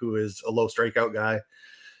Frelick, who is a low strikeout guy.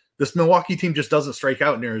 This Milwaukee team just doesn't strike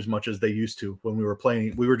out near as much as they used to when we were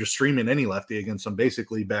playing. We were just streaming any lefty against them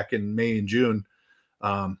basically back in May and June.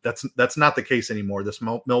 That's not the case anymore. This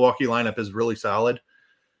Milwaukee lineup is really solid.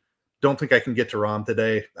 Don't think I can get to Rom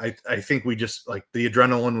today. I think we just, like, the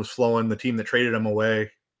adrenaline was flowing. The team that traded him away,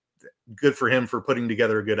 good for him for putting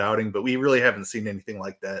together a good outing, but we really haven't seen anything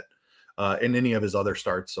like that in any of his other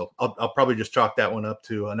starts. So I'll probably just chalk that one up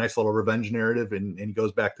to a nice little revenge narrative, and he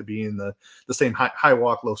goes back to being the same high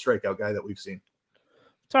walk, low strikeout guy that we've seen.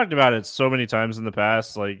 Talked about it so many times in the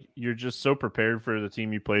past. Like, you're just so prepared for the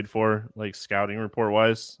team you played for, like scouting report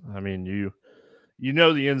wise. I mean, you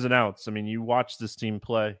know the ins and outs. I mean, you watch this team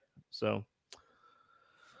play. So,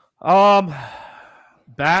 Milwaukee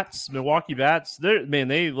Bats,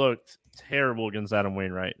 they looked terrible against Adam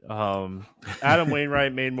Wainwright. Adam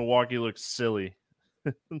Wainwright made Milwaukee look silly.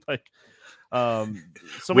 Like,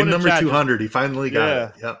 Win number 200. He finally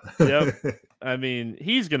got it. Yep. I mean,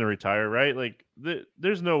 he's going to retire, right? Like,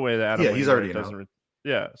 there's no way that Adam he's already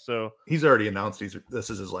announced. So he's already announced this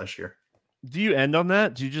is his last year. Do you end on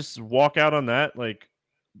that? Do you just walk out on that? Like,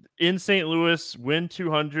 in St. Louis, win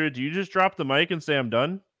 200. Do you just drop the mic and say, I'm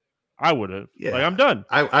done? I would have. Yeah. Like, I'm done.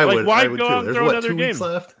 I would. Why go out and throw another game?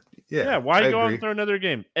 Left? Yeah. Why go out and throw another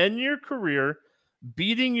game? End your career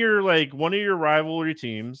beating your one of your rivalry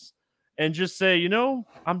teams and just say,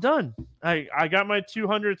 I'm done. I got my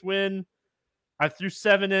 200th win. I threw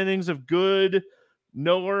 7 innings of good,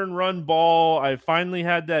 no earned run ball. I finally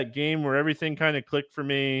had that game where everything kind of clicked for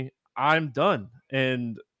me. I'm done.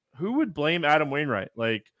 And who would blame Adam Wainwright?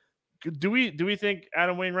 Like, do we think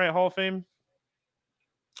Adam Wainwright Hall of Fame?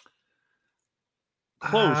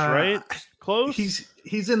 Close, right? Close.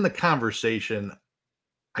 He's in the conversation.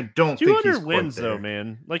 I don't think he's 200 wins though,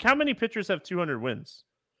 man. Like, how many pitchers have 200 wins?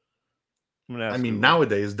 I mean,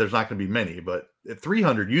 nowadays there's not going to be many, but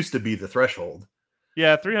 300 used to be the threshold.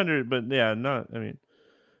 Yeah, 300, but yeah, not. I mean,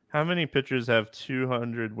 how many pitchers have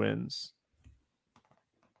 200 wins?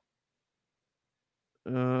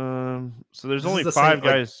 So there's only 5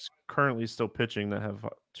 guys currently still pitching that have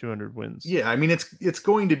 200 wins. Yeah, I mean, it's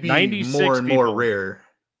going to be more and more rare.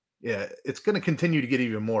 Yeah, it's going to continue to get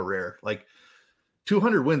even more rare. Like,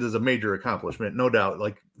 200 wins is a major accomplishment, no doubt.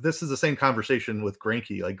 Like, this is the same conversation with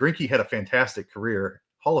Greinke. Like, Greinke had a fantastic career,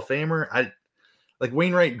 Hall of Famer. Like,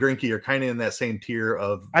 Wainwright and Greinke are kind of in that same tier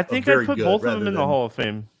of. I think I put both of them in the Hall of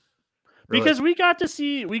Fame because we got to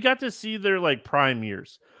see their like prime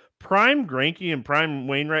years, prime Greinke and prime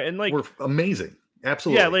Wainwright, and like were amazing.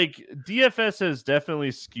 Absolutely, yeah. Like, DFS has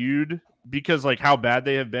definitely skewed because like how bad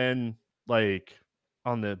they have been like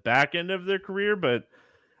on the back end of their career, but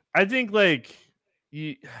I think like.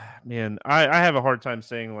 Man, I have a hard time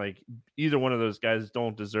saying like either one of those guys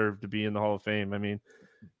don't deserve to be in the Hall of Fame. I mean,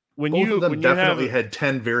 both of them definitely had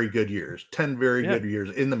 10 very good years, 10 very good years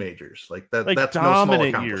in the majors. Like that, like that's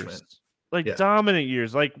dominant no small accomplishment. Dominant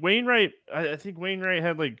years. Like Wainwright, I think Wainwright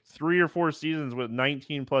had like 3 or 4 seasons with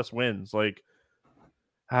 19 plus wins. Like,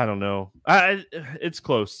 I don't know. It's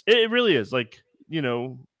close. It really is. Like,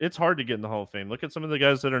 it's hard to get in the Hall of Fame. Look at some of the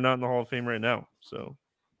guys that are not in the Hall of Fame right now. So,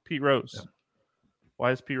 Pete Rose. Yeah.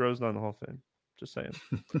 Why is Pete Rose not in the Hall of Fame? Just saying.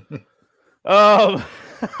 I'm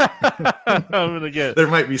gonna get. There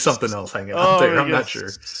might be something else hanging out there. I'm not sure.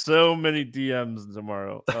 So many DMs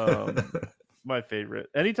tomorrow. My favorite.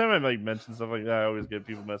 Anytime I like mention stuff like that, I always get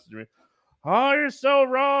people messaging me. Oh, you're so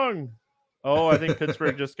wrong. Oh, I think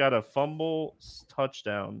Pittsburgh just got a fumble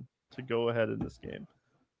touchdown to go ahead in this game.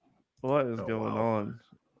 What is going on?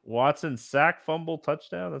 Watson sack fumble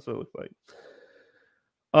touchdown. That's what it looked like.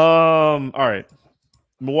 All right.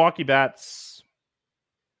 Milwaukee Bats.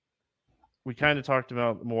 We kind of talked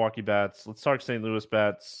about Milwaukee Bats. Let's talk St. Louis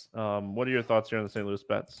Bats. What are your thoughts here on the St. Louis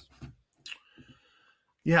Bats?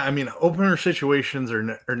 Yeah, I mean, opener situations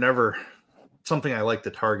are never something I like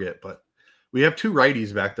to target, but we have 2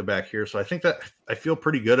 righties back to back here, so I think that I feel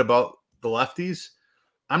pretty good about the lefties.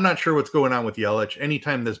 I'm not sure what's going on with Yelich.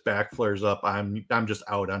 Anytime this back flares up, I'm just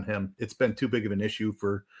out on him. It's been too big of an issue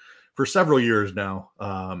for several years now.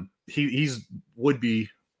 He's would be.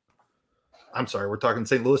 I'm sorry, we're talking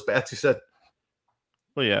St. Louis Bats. You said.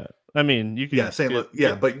 Well, yeah. I mean, you can. Yeah, St. Louis.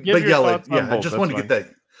 Yeah, but Yelich. Yeah, I just want to get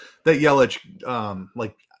that Yelich.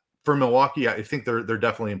 Like for Milwaukee, I think they're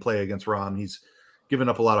definitely in play against Rom. He's given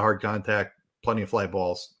up a lot of hard contact, plenty of fly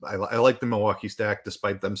balls. I like the Milwaukee stack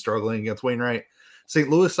despite them struggling against Wainwright. St.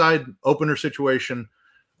 Louis side opener situation.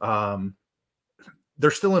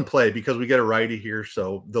 They're still in play because we get a righty here,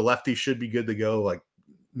 so the lefty should be good to go. Like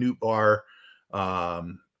Nootbaar,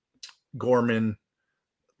 Gorman,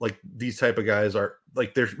 like these type of guys are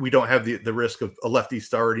like we don't have the risk of a lefty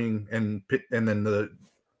starting and then the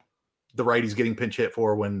righty's getting pinch hit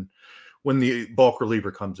for when the bulk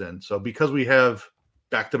reliever comes in. So because we have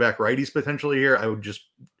back-to-back righties potentially here, I would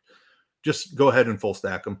just go ahead and full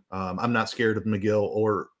stack them. I'm not scared of McGill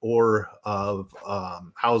or of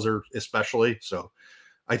Hauser especially. So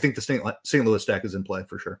I think the St. Louis stack is in play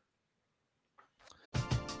for sure.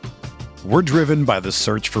 We're driven by the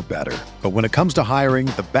search for better. But when it comes to hiring,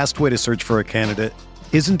 the best way to search for a candidate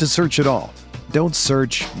isn't to search at all. Don't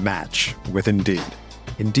search, match with Indeed.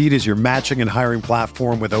 Indeed is your matching and hiring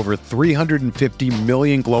platform with over 350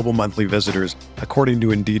 million global monthly visitors, according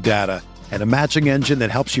to Indeed data, and a matching engine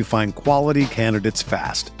that helps you find quality candidates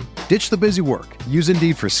fast. Ditch the busy work. Use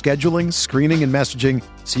Indeed for scheduling, screening, and messaging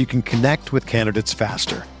so you can connect with candidates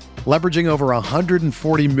faster. Leveraging over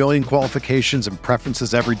 140 million qualifications and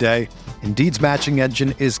preferences every day, Indeed's matching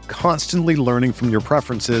engine is constantly learning from your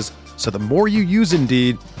preferences So the more you use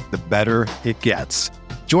Indeed, the better it gets.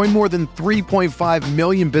 Join more than 3.5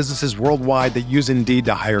 million businesses worldwide that use Indeed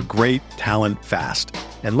to hire great talent fast.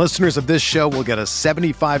 And listeners of this show will get a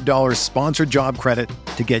 $75 sponsored job credit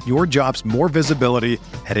to get your jobs more visibility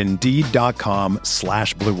at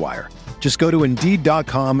Indeed.com/Blue Wire. Just go to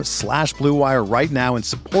Indeed.com/Blue Wire right now and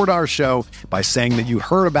support our show by saying that you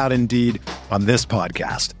heard about Indeed on this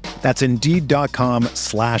podcast. That's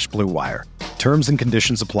Indeed.com/Blue Wire. Terms and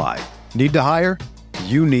conditions apply. Need to hire?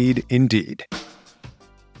 You need Indeed.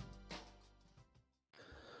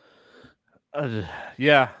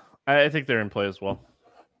 Yeah, I think they're in play as well.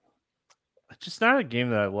 It's just not a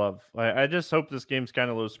game that I love. I just hope this game's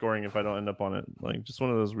kind of low scoring if I don't end up on it. Like, just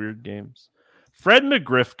one of those weird games. Fred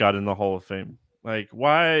McGriff got in the Hall of Fame. Like,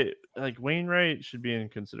 why? Like, Wainwright should be in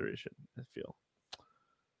consideration, I feel.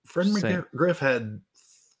 Fred McGriff had...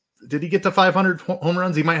 Did he get to 500 home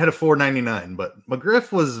runs? He might have had a 499, but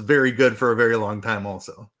McGriff was very good for a very long time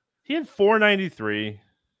also. He had 493.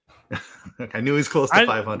 I knew he was close to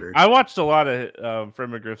 500. I watched a lot of Fred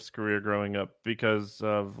McGriff's career growing up because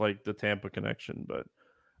of like the Tampa connection, but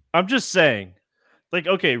I'm just saying, like,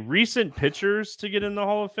 okay, recent pitchers to get in the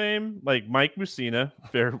Hall of Fame, like Mike Mussina,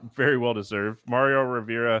 very, very well deserved. Mario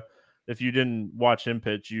Rivera, if you didn't watch him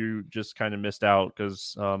pitch, you just kind of missed out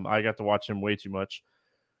because I got to watch him way too much.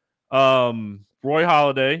 Roy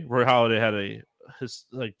Halladay had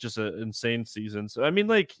just an insane season. So I mean,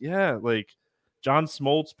 like, yeah, like John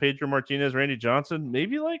Smoltz, Pedro Martinez, Randy Johnson,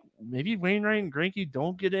 maybe Wainwright and Greinke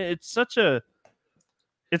don't get in. It's such a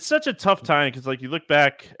tough time because like you look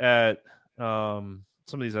back at some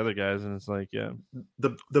of these other guys and it's like, yeah,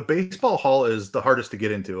 the baseball hall is the hardest to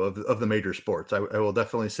get into of the major sports. I will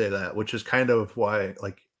definitely say that, which is kind of why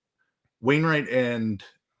like Wainwright and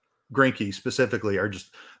Greinke specifically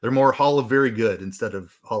they're more Hall of Very Good instead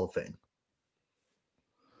of Hall of Fame.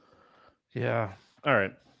 Yeah. All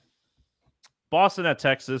right. Boston at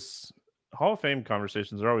Texas. Hall of Fame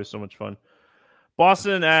conversations are always so much fun.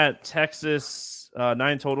 Boston at Texas,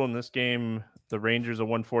 9 total in this game. The Rangers a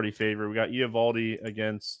 140 favorite. We got Eovaldi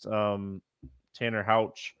against Tanner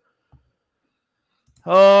Houch.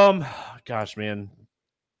 Gosh, man.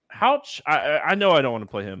 Houch, I know I don't want to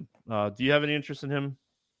play him. Do you have any interest in him?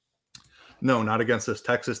 No, not against this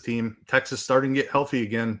Texas team. Texas starting to get healthy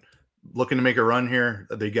again, looking to make a run here.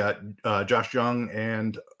 They got Josh Jung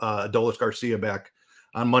and Adolis Garcia back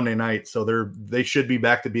on Monday night, so they should be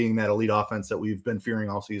back to being that elite offense that we've been fearing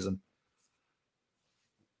all season.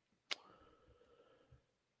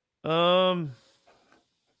 Oh man,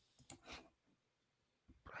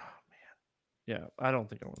 yeah, I don't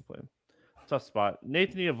think I want to play him. Tough spot.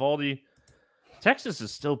 Nathan Eovaldi. Texas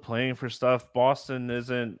is still playing for stuff. Boston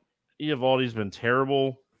isn't. Eovaldi's been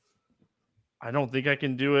terrible. I don't think I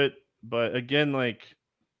can do it. But again, like,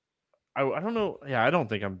 I don't know. Yeah, I don't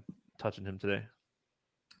think I'm touching him today.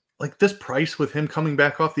 Like, this price with him coming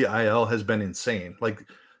back off the IL has been insane. Like,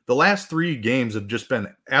 the last 3 games have just been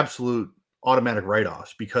absolute automatic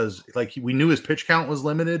write-offs because, like, we knew his pitch count was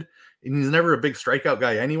limited, and he's never a big strikeout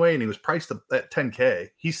guy anyway, and he was priced at $10K.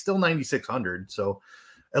 He's still 9,600, so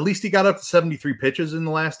at least he got up to 73 pitches in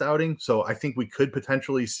the last outing. So I think we could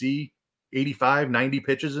potentially see 85, 90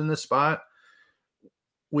 pitches in this spot,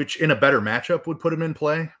 which in a better matchup would put him in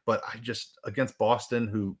play. But I just, against Boston,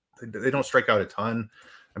 who they don't strike out a ton.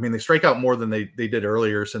 I mean, they strike out more than they did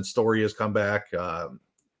earlier since Story has come back.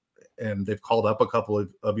 And they've called up a couple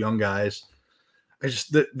of young guys.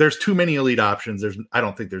 There's too many elite options. I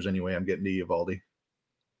don't think there's any way I'm getting to Eovaldi.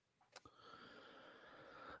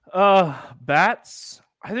 Bats.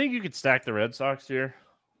 I think you could stack the Red Sox here,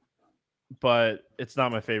 but it's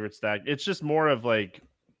not my favorite stack. It's just more of like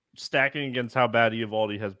stacking against how bad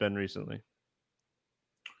Eovaldi has been recently.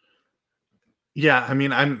 Yeah, I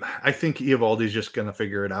mean, I think Eovaldi's just going to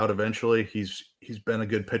figure it out eventually. He's been a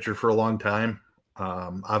good pitcher for a long time.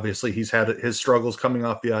 Obviously, he's had his struggles coming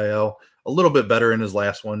off the IL. A little bit better in his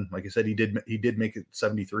last one. Like I said, he did make it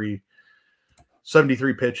 73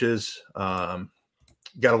 pitches. Got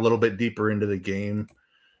a little bit deeper into the game.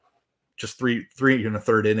 Just three and a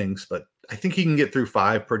third innings, but I think he can get through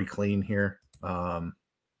 5 pretty clean here.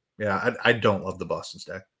 Yeah, I don't love the Boston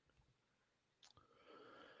stack.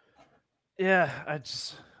 Yeah, I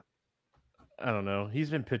don't know.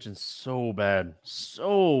 He's been pitching so bad. Just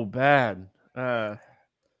one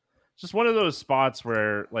of those spots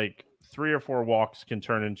where like 3 or 4 walks can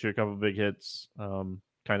turn into a couple big hits, kind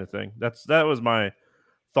of thing. That was my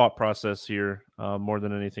thought process here, more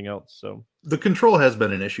than anything else. So the control has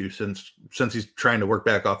been an issue since he's trying to work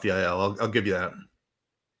back off the IL. I'll give you that.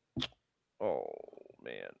 Oh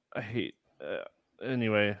man, I hate.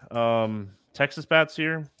 Anyway, Texas bats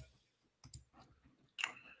here.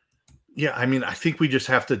 Yeah, I mean, I think we just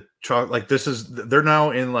have to chalk like they're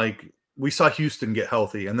now in like we saw Houston get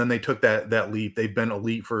healthy and then they took that leap. They've been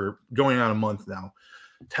elite for going on a month now.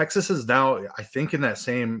 Texas is now, I think, in that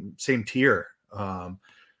same tier.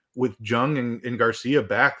 With Jung and Garcia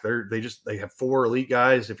back, they have 4 elite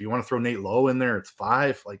guys. If you want to throw Nate Lowe in there, it's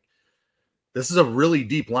 5. Like this is a really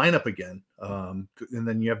deep lineup again. And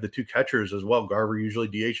then you have the 2 catchers as well. Garver usually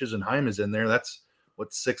DHs and Heim is in there. That's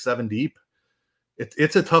what 6, 7 deep.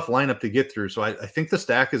 It's a tough lineup to get through. So I think the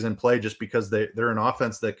stack is in play just because they're an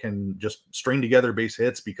offense that can just string together base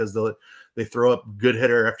hits because they throw up good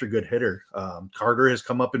hitter after good hitter. Carter has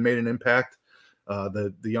come up and made an impact.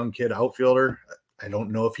 The young kid outfielder, I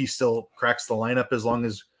don't know if he still cracks the lineup as long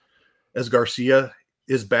as Garcia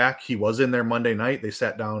is back. He was in there Monday night. They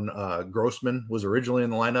sat down. Grossman was originally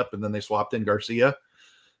in the lineup, and then they swapped in Garcia.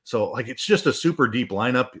 So, like, it's just a super deep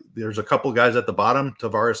lineup. There's a couple guys at the bottom,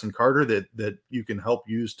 Tavares and Carter, that you can help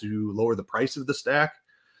use to lower the price of the stack.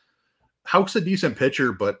 Houck's a decent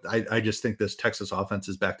pitcher, but I just think this Texas offense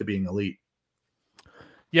is back to being elite.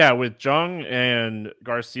 Yeah, with Jung and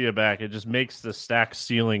Garcia back, it just makes the stack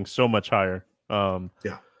ceiling so much higher.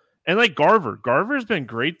 Yeah. And like Garver's been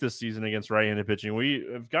great this season against right-handed pitching. We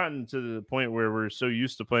have gotten to the point where we're so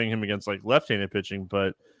used to playing him against like left-handed pitching,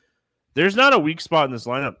 but there's not a weak spot in this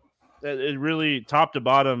lineup. It really, top to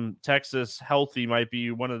bottom, Texas healthy might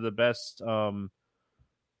be one of the best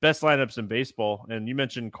lineups in baseball. And you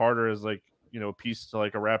mentioned Carter as like, a piece to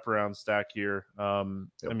like a wraparound stack here. Yep.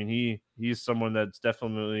 I mean, he's someone that's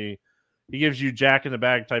definitely, he gives you jack in the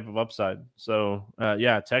bag type of upside. So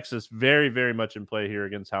yeah, Texas very, very much in play here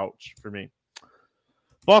against Houch for me.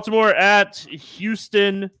 Baltimore at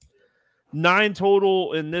Houston. 9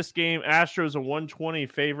 total in this game. Astros a 120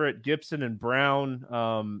 favorite. Gibson and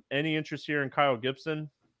Brown. Any interest here in Kyle Gibson?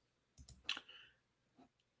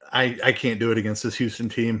 I can't do it against this Houston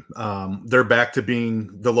team. They're back to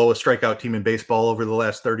being the lowest strikeout team in baseball over the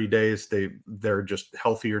last 30 days. They're just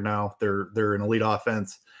healthier now. They're an elite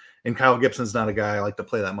offense, and Kyle Gibson's not a guy I like to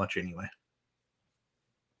play that much anyway.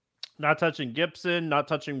 Not touching Gibson. Not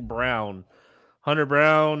touching Brown. Hunter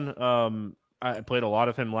Brown. I played a lot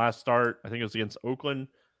of him last start. I think it was against Oakland.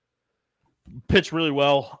 Pitched really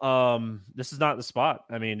well. This is not the spot.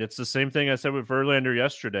 I mean, it's the same thing I said with Verlander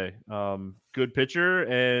yesterday. Good pitcher,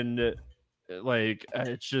 and like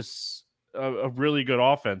it's just a really good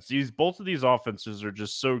offense. Both of these offenses are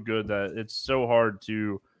just so good that it's so hard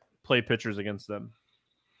to play pitchers against them.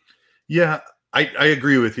 Yeah, I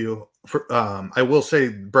agree with you. I will say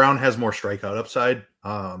Brown has more strikeout upside,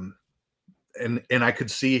 and I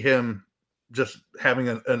could see him just having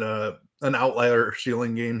an outlier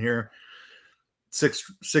ceiling game here,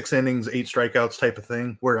 6 innings, 8 strikeouts type of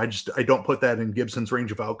thing, where I don't put that in Gibson's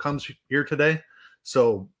range of outcomes here today.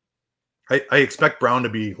 So I expect Brown to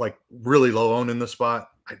be like really low owned in the spot.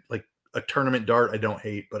 Like a tournament dart, I don't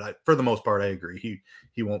hate, but for the most part, I agree.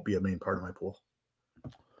 He won't be a main part of my pool.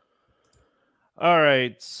 All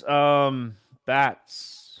right.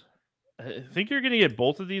 Bats. I think you're going to get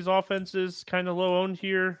both of these offenses kind of low owned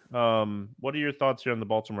here. What are your thoughts here on the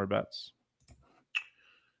Baltimore Bats?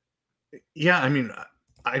 Yeah, I mean,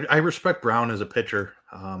 I respect Brown as a pitcher.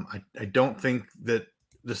 I don't think that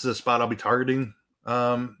this is a spot I'll be targeting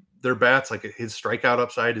their bats. Like his strikeout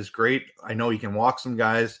upside is great. I know he can walk some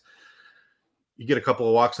guys. You get a couple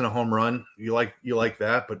of walks and a home run. You like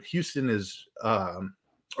that, but Houston is,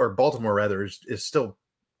 or Baltimore rather, is still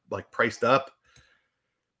like priced up.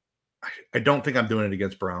 I don't think I'm doing it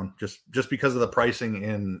against Brown just because of the pricing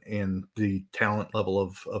and the talent level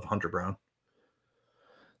of Hunter Brown.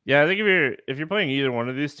 Yeah, I think if you're playing either one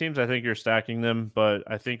of these teams, I think you're stacking them, but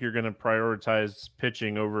I think you're going to prioritize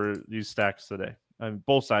pitching over these stacks today.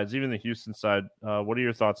 Both sides, even the Houston side. What are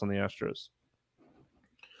your thoughts on the Astros?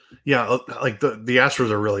 Yeah, like the Astros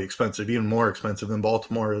are really expensive, even more expensive than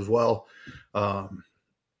Baltimore as well.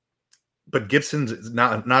 But Gibson's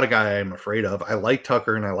not a guy I'm afraid of. I like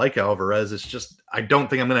Tucker and I like Alvarez. It's just I don't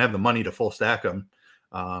think I'm going to have the money to full stack them.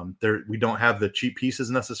 We don't have the cheap pieces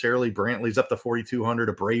necessarily. Brantley's up to 4,200.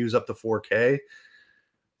 Abreu's up to 4K.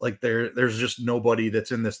 Like there's just nobody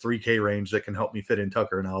that's in this 3K range that can help me fit in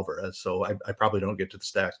Tucker and Alvarez. So I probably don't get to the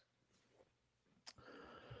stack.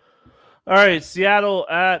 All right, Seattle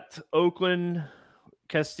at Oakland.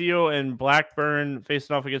 Castillo and Blackburn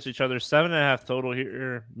facing off against each other. 7.5 total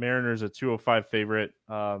here. Mariners a 205 favorite.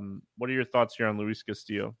 What are your thoughts here on Luis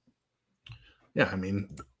Castillo? Yeah, I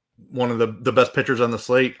mean, one of the best pitchers on the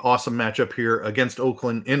slate. Awesome matchup here against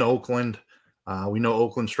Oakland in Oakland. We know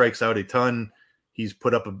Oakland strikes out a ton. He's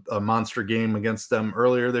put up a monster game against them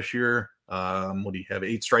earlier this year. What do you have?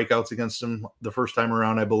 8 strikeouts against him the first time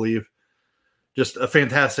around, I believe. just a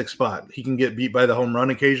fantastic spot. He can get beat by the home run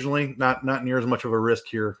occasionally. Not near as much of a risk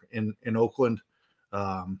here in Oakland.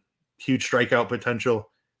 Huge strikeout potential.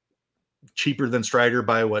 Cheaper than Strider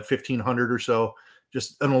by 1,500 or so.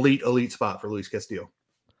 Just an elite spot for Luis Castillo.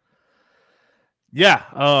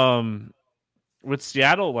 Yeah. With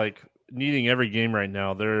Seattle like needing every game right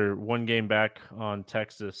now, they're one game back on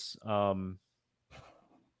Texas.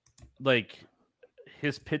 Like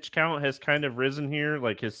his pitch count has kind of risen here.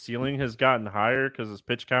 Like his ceiling has gotten higher because his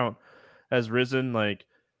pitch count has risen. Like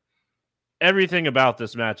everything about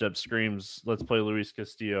this matchup screams, let's play Luis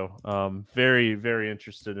Castillo. Very, very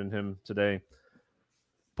interested in him today.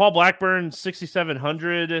 Paul Blackburn,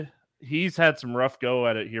 6,700. He's had some rough go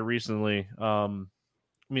at it here recently. I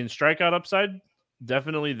mean, strikeout upside,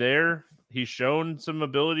 definitely there. He's shown some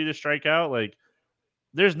ability to strike out. Like,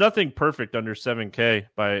 there's nothing perfect under 7K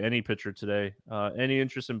by any pitcher today. Any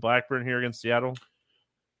interest in Blackburn here against Seattle?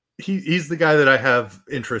 He's the guy that I have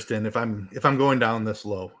interest in if I'm going down this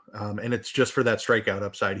low, and it's just for that strikeout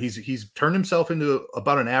upside. He's turned himself into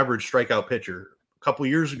about an average strikeout pitcher. A couple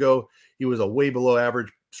of years ago, he was a way below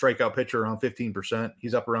average strikeout pitcher, around 15%.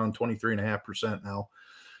 He's up around 23.5%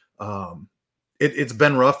 now. It's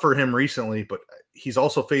been rough for him recently, but he's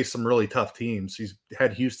also faced some really tough teams. He's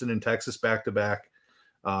had Houston and Texas back to back.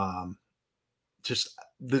 Just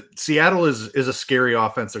the Seattle is a scary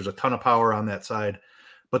offense. There's a ton of power on that side,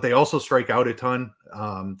 but they also strike out a ton.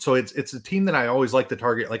 So it's a team that I always like to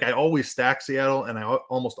target. Like I always stack Seattle, and I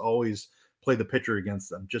almost always play the pitcher against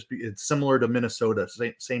them. It's similar to Minnesota,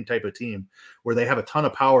 same type of team where they have a ton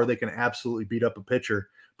of power. They can absolutely beat up a pitcher,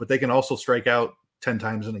 but they can also strike out 10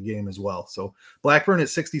 times in a game as well. So Blackburn at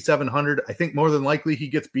 6,700. I think more than likely he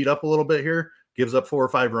gets beat up a little bit here, gives up 4 or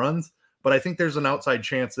 5 runs, but I think there's an outside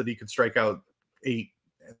chance that he could strike out 8,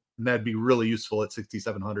 and that'd be really useful at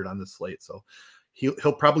 6,700 on this slate. So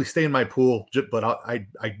he'll probably stay in my pool, but I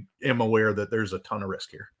am aware that there's a ton of risk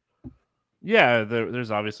here. Yeah, there's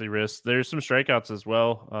obviously risk. There's some strikeouts as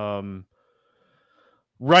well.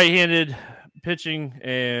 Right-handed pitching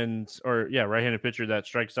right-handed pitcher that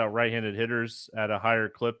strikes out right-handed hitters at a higher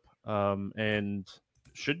clip, and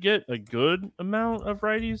should get a good amount of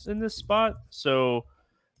righties in this spot. So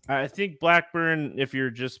I think Blackburn, if you're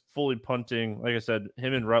just fully punting, like I said,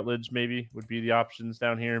 him and Rutledge maybe would be the options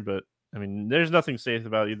down here. But I mean, there's nothing safe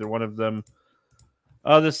about either one of them.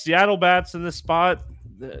 The Seattle bats in this spot,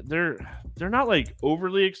 they're not like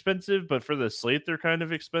overly expensive, but for the slate, they're kind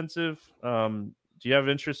of expensive. Do you have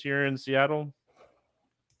interest here in Seattle?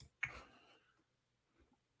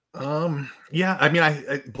 Yeah, I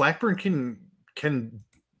mean, Blackburn can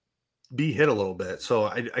be hit a little bit, so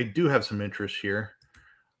I do have some interest here.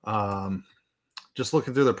 Just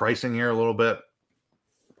looking through the pricing here a little bit.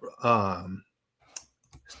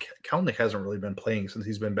 Kelenic hasn't really been playing since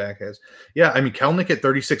he's been back. I mean, Kelenic at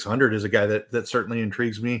 3,600 is a guy that certainly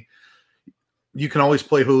intrigues me. You can always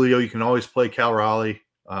play Julio. You can always play Cal Raleigh.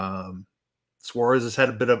 Suarez has had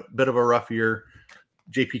a bit of a rough year.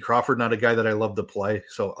 JP Crawford, not a guy that I love to play.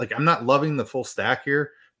 So, like, I'm not loving the full stack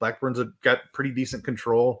here. Blackburn's got pretty decent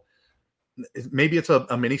control. Maybe it's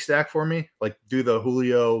a mini stack for me. Like, do the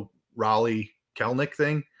Julio, Raleigh, Kelenic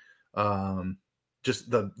thing. Just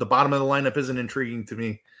the bottom of the lineup isn't intriguing to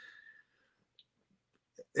me.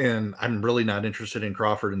 And I'm really not interested in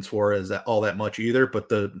Crawford and Suarez all that much either. But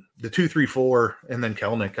the 2, 3, 4, and then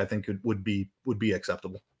Kelenic, I think would be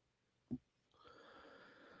acceptable.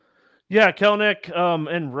 Yeah, Kelenic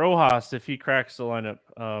and Rojas, if he cracks the lineup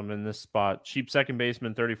in this spot. Cheap second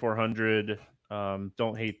baseman, 3,400.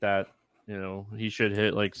 Don't hate that. You know, he should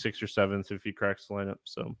hit like 6th or 7th if he cracks the lineup.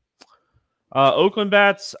 So, Oakland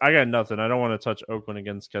bats, I got nothing. I don't want to touch Oakland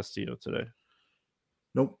against Castillo today.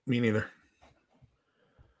 Nope, me neither.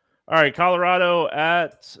 All right, Colorado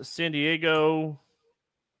at San Diego.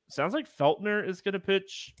 Sounds like Feltner is going to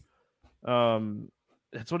pitch.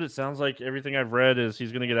 That's what it sounds like. Everything I've read is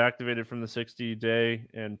he's going to get activated from the 60-day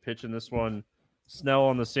and pitch in this one. Snell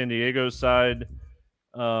on the San Diego side.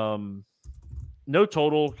 No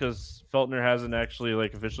total because Feltner hasn't actually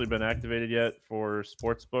officially been activated yet for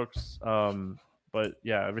sports books. But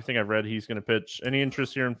yeah, everything I've read, he's going to pitch. Any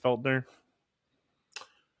interest here in Feltner?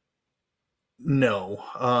 No.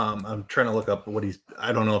 I'm trying to look up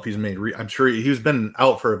I don't know if he's made. I'm sure he's been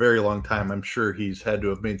out for a very long time. I'm sure he's had to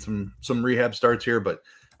have made some rehab starts here, but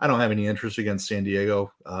I don't have any interest against San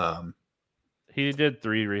Diego. He did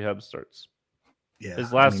 3 rehab starts. Yeah.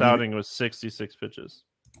 His last outing was 66 pitches.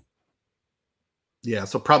 Yeah.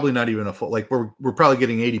 So probably not even a full, we're probably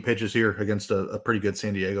getting 80 pitches here against a pretty good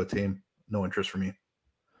San Diego team. No interest for me.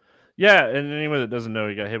 Yeah. And anyone that doesn't know,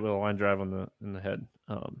 he got hit with a line drive in the head.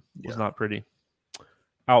 Was not pretty.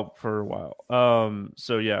 out for a while.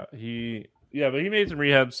 So yeah, but he made some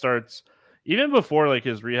rehab starts. Even before like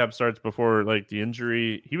his rehab starts, before like the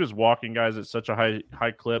injury, he was walking guys at such a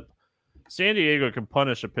high clip. San Diego can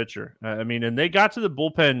punish a pitcher. I mean, and they got to the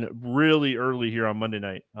bullpen really early here on Monday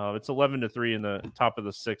night. It's 11-3 in the top of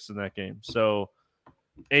the sixth in that game. So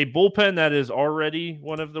a bullpen that is already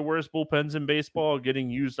one of the worst bullpens in baseball, getting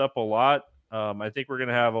used up a lot. I think we're going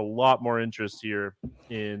to have a lot more interest here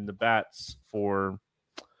in the bats for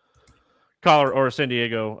Colorado or San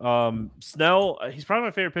Diego. Snell, he's probably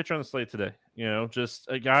my favorite pitcher on the slate today. You know, just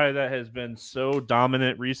a guy that has been so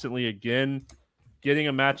dominant recently. Again, getting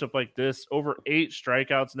a matchup like this, over 8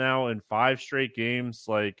 strikeouts now in 5 straight games.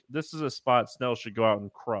 Like, this is a spot Snell should go out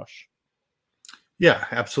and crush. Yeah,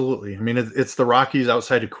 absolutely. I mean, it's the Rockies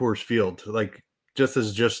outside of Coors Field. Like, just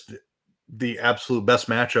the absolute best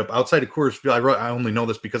matchup outside of Coors Field. I only know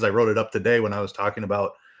this because I wrote it up today when I was talking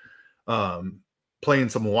about playing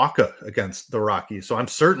some Waka against the Rockies. So I'm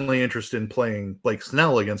certainly interested in playing Blake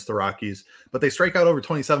Snell against the Rockies, but they strike out over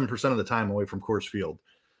 27% of the time away from Coors Field.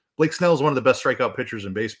 Blake Snell is one of the best strikeout pitchers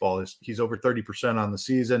in baseball. He's over 30% on the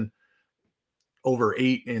season, over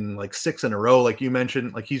 8 in like 6 in a row. Like you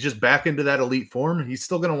mentioned, like he's just back into that elite form. He's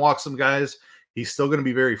still going to walk some guys. He's still going to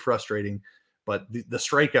be very frustrating, but the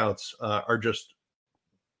strikeouts are just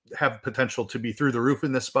have potential to be through the roof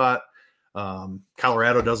in this spot.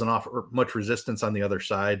 Colorado doesn't offer much resistance on the other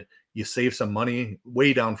side. You save some money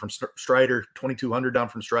way down from Strider, 2,200 down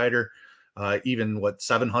from Strider, even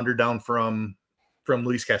 700 down from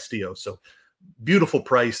Luis Castillo. So beautiful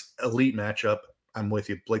price, elite matchup. I'm with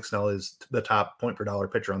you. Blake Snell is the top point per dollar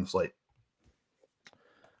pitcher on the slate.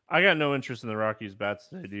 I got no interest in the Rockies bats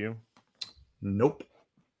today. Do you? Nope.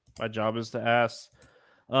 My job is to ask.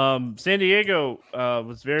 San Diego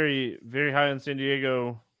was very, very high on San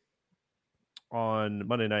Diego on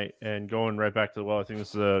Monday night and going right back to the well. I think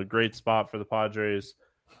this is a great spot for the Padres.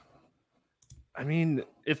 I mean,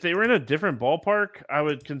 if they were in a different ballpark, I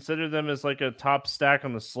would consider them as like a top stack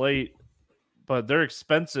on the slate, but they're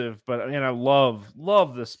expensive. But I mean, I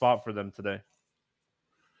love this spot for them today.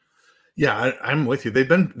 Yeah, I'm with you. They've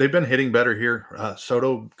been hitting better here.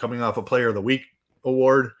 Soto coming off a Player of the Week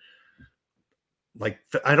award. Like,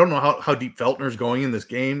 I don't know how deep Feltner's going in this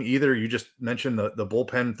game either. You just mentioned the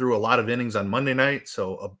bullpen threw a lot of innings on Monday night,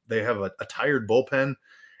 so they have a tired bullpen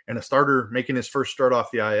and a starter making his first start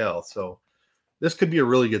off the IL. So this could be a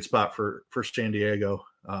really good spot for San Diego.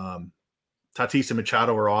 Tatis and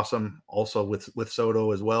Machado are awesome, also with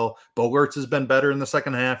Soto as well. Bogaerts has been better in the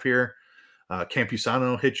second half here.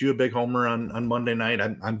 Campusano hit you a big homer on Monday night.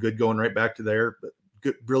 I'm good going right back to there. But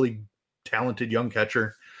good, really talented young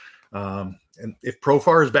catcher. And if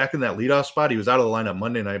Profar is back in that leadoff spot, he was out of the lineup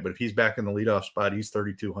Monday night, but if he's back in the leadoff spot, he's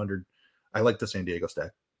 3,200. I like the San Diego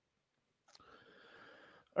stack.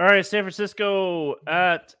 All right, San Francisco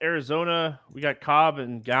at Arizona. We got Cobb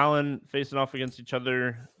and Gallen facing off against each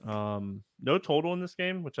other. No total in this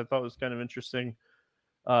game, which I thought was kind of interesting.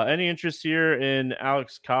 Any interest here in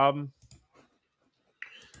Alex Cobb?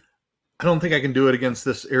 I don't think I can do it against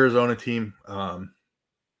this Arizona team.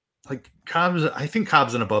 I think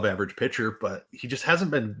Cobb's an above average pitcher, but he just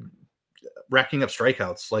hasn't been racking up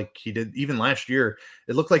strikeouts like he did even last year.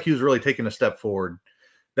 It looked like he was really taking a step forward.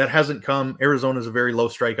 That hasn't come. Arizona's a very low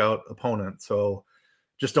strikeout opponent, so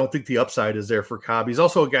just don't think the upside is there for Cobb. He's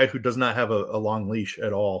also a guy who does not have a long leash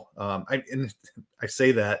at all. I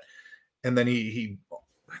say that, and then he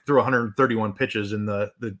threw 131 pitches in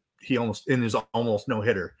his almost no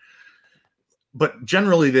hitter. But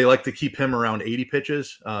generally, they like to keep him around 80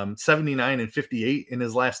 pitches, 79 and 58 in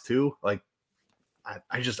his last 2. Like,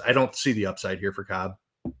 I don't see the upside here for Cobb.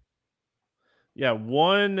 Yeah,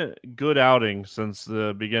 one good outing since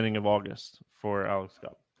the beginning of August for Alex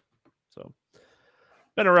Cobb. So,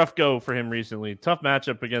 been a rough go for him recently. Tough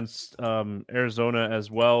matchup against Arizona as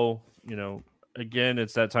well. You know, again,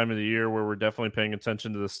 it's that time of the year where we're definitely paying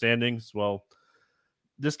attention to the standings. Well,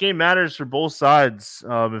 this game matters for both sides.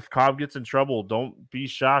 If Cobb gets in trouble, don't be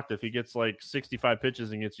shocked if he gets like 65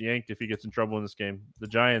 pitches and gets yanked if he gets in trouble in this game. The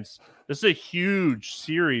Giants, this is a huge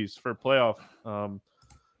series for playoff.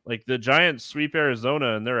 Like the Giants sweep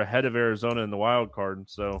Arizona and they're ahead of Arizona in the wild card.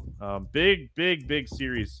 So big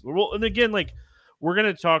series. And again, like we're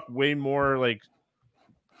going to talk way more like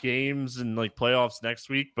games and like playoffs next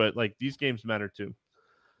week, but like these games matter too.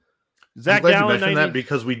 I'm glad you mentioned that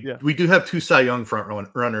because we do have 2 Cy Young front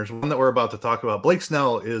runners. One that we're about to talk about. Blake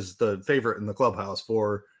Snell is the favorite in the clubhouse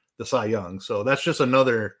for the Cy Young. So that's just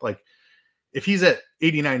another, like, if he's at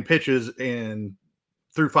 89 pitches and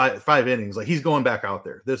through five innings, like he's going back out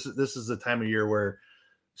there. This is the time of year where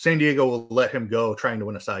San Diego will let him go trying to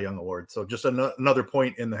win a Cy Young award. So just another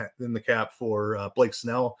point in the cap for Blake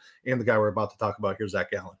Snell and the guy we're about to talk about here, Zach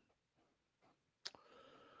Gallen.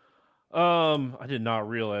 I did not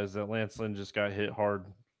realize that Lance Lynn just got hit hard.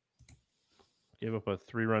 Gave up a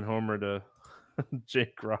 3-run homer to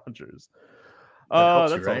Jake Rogers. That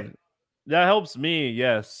helps you, right? That helps me,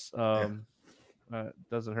 yes. Doesn't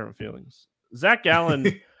hurt my feelings. Zach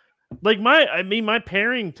Gallen, my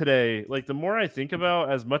pairing today, like the more I think about,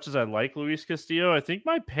 as much as I like Luis Castillo, I think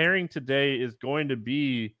my pairing today is going to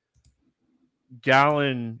be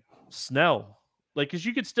Gallen Snell. Like, because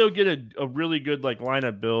you could still get a really good like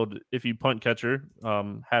lineup build if you punt catcher,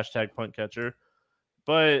 hashtag punt catcher.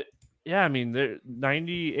 But yeah, I mean, they're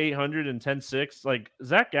 9,800 and 10-6. Like,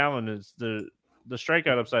 Zach Gallen is the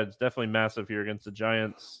strikeout upside is definitely massive here against the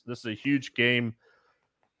Giants. This is a huge game.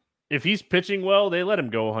 If he's pitching well, they let him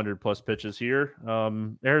go 100 plus pitches here.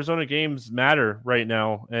 Arizona games matter right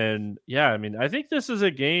now. And yeah, I mean, I think this is a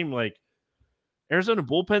game like Arizona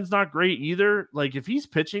bullpen's not great either. Like, if he's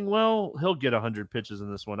pitching well, he'll get 100 pitches in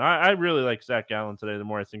this one. I really like Zach Gallen today, the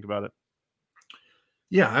more I think about it.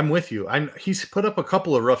 Yeah, I'm with you. He's put up a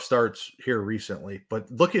couple of rough starts here recently, but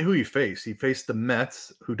look at who he faced. He faced the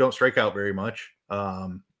Mets, who don't strike out very much.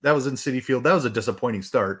 That was in Citi Field. That was a disappointing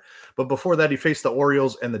start. But before that, he faced the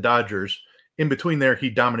Orioles and the Dodgers. In between there, he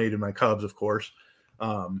dominated my Cubs, of course.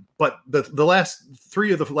 But the last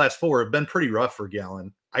 3 of the last 4 have been pretty rough for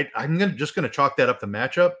Gallen. I'm just going to chalk that up to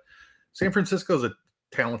matchup. San Francisco's a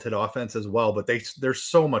talented offense as well, but there's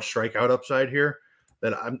so much strikeout upside here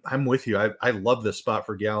that I'm with you. I love this spot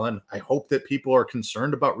for Gallen. I hope that people are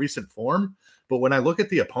concerned about recent form, but when I look at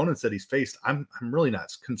the opponents that he's faced, I'm really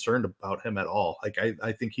not concerned about him at all. Like,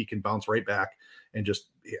 I think he can bounce right back, and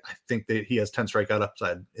I think that he has 10 strikeout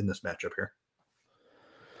upside in this matchup here.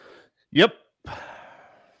 Yep.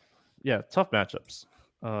 Yeah, tough matchups.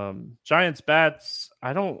 Giants bats.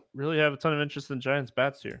 I don't really have a ton of interest in Giants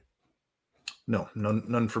bats here. No,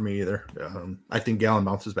 none for me either. I think Gallen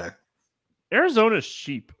bounces back. Arizona's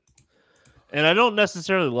cheap, and I don't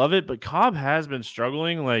necessarily love it, but Cobb has been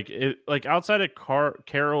struggling. Like outside of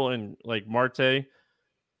Carroll and like Marte,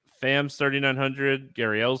 Pham's 3,900,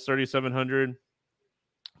 Gurriel's 3,700,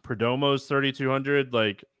 Perdomo's 3,200.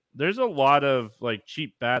 Like, there's a lot of like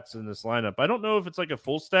cheap bats in this lineup. I don't know if it's like a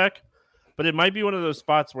full stack, but it might be one of those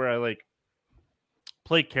spots where I like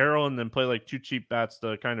play Carroll and then play like 2 cheap bats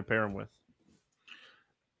to kind of pair him with.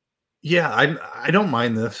 Yeah, I don't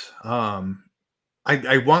mind this. I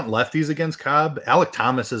want lefties against Cobb. Alek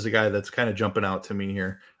Thomas is a guy that's kind of jumping out to me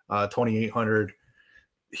here. 2,800.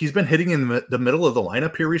 He's been hitting in the middle of the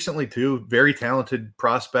lineup here recently too. Very talented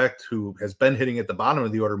prospect who has been hitting at the bottom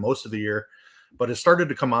of the order most of the year, but has started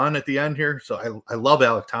to come on at the end here. So I love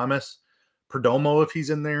Alek Thomas. Perdomo, if he's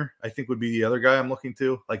in there, I think would be the other guy I'm looking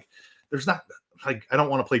to. Like, there's not like, I don't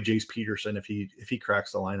want to play Jace Peterson if he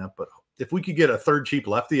cracks the lineup, but if we could get a third cheap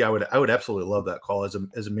lefty, I would absolutely love that call as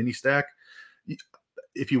a mini stack.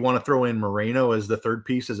 If you want to throw in Moreno as the third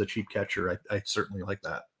piece as a cheap catcher, I certainly like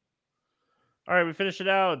that. All right, we finish it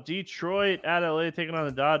out. Detroit at LA taking on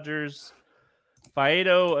the Dodgers.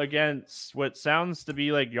 Faedo against what sounds to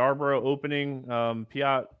be like Yarbrough opening.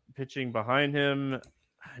 Piot pitching behind him.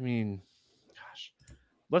 I mean, gosh.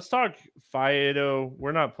 Let's talk Faedo.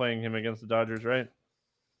 We're not playing him against the Dodgers, right?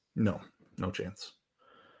 No chance.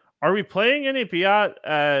 Are we playing any Piot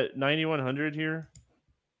at 9,100 here?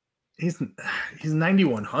 He's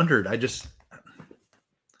 9,100.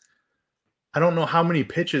 I don't know how many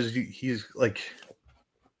pitches he's like.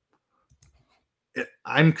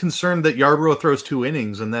 I'm concerned that Yarbrough throws 2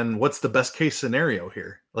 innings, and then what's the best case scenario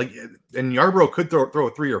here? Like, and Yarbrough could throw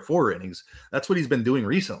 3 or 4 innings. That's what he's been doing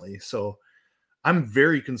recently. So I'm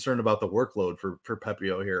very concerned about the workload for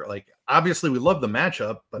Pepio here. Like, obviously we love the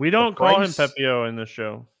matchup, but we don't call him Pepio in the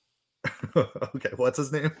show. Okay, what's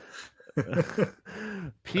his name?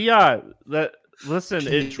 Piot. Listen,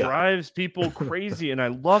 it drives people crazy, and I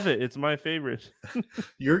love it. It's my favorite.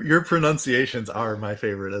 Your pronunciations are my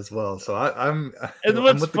favorite as well. So I'm. And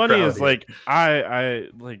what's funny is like I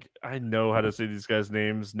know how to say these guys'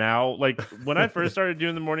 names now. Like, when I first started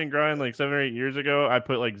doing the morning grind like 7 or 8 years ago, I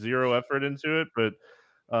put like 0 effort into it, but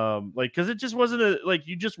like, because it just wasn't like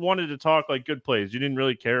you just wanted to talk like good plays. You didn't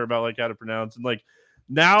really care about like how to pronounce, and like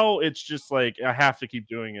now it's just like I have to keep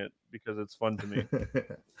doing it because it's fun to me.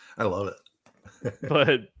 I love it.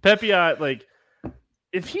 But Pepiot, like,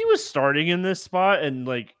 if he was starting in this spot, and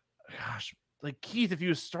like, gosh, like Keith, if he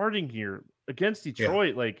was starting here against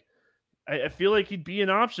Detroit, like, I feel like he'd be an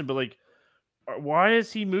option. But like, why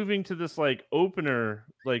is he moving to this like opener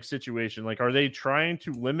like situation? Like, are they trying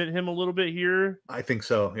to limit him a little bit here? I think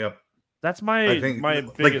so. Yep. That's my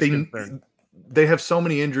biggest concern. They have so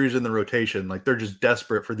many injuries in the rotation. Like they're just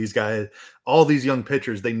desperate for these guys. All these young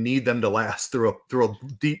pitchers, they need them to last through a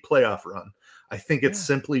deep playoff run. I think it's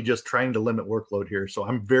simply just trying to limit workload here. So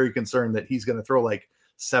I'm very concerned that he's going to throw like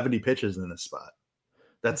 70 pitches in this spot.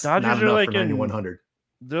 That's not enough for 9,100.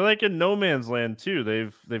 They're like in no man's land too.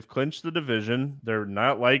 They've clinched the division. They're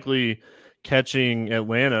not likely catching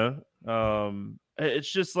Atlanta.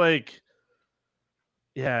 It's just like,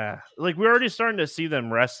 yeah, like we're already starting to see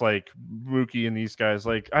them rest like Mookie and these guys.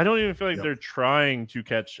 Like I don't even feel like they're trying to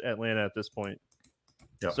catch Atlanta at this point.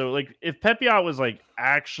 Yep. So like if Pepiot was like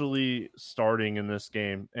actually starting in this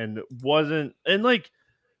game and wasn't, and like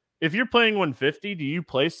if you're playing 150, do you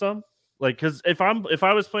play some? Like, because if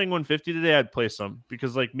I was playing 150 today, I'd play some,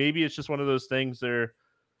 because like maybe it's just one of those things they're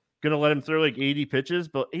gonna let him throw like 80 pitches,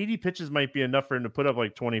 but 80 pitches might be enough for him to put up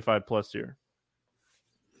like 25 plus here.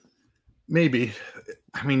 Maybe.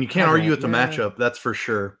 I mean, you can't argue with the matchup, that's for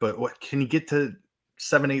sure. But what can you get to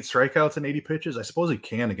 7-8 strikeouts and 80 pitches? I suppose he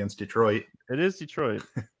can against Detroit. It is Detroit.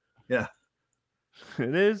 Yeah,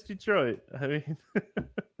 it is Detroit. I mean.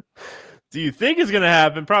 Do you think it's going to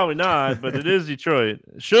happen? Probably not, but it is Detroit.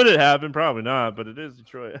 Should it happen? Probably not, but it is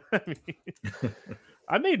Detroit. I mean,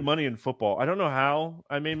 I made money in football. I don't know how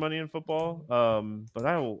I made money in football, but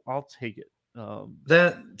I'll take it.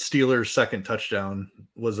 That Steelers' second touchdown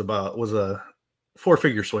was a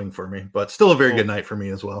 4-figure swing for me, but still a very good night for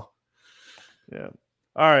me as well. Yeah.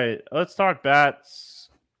 All right, let's talk bats.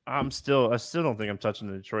 I still don't think I'm touching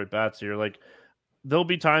the Detroit bats here. Like, there'll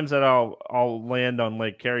be times that I'll land on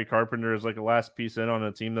like Kerry Carpenter as like a last piece in on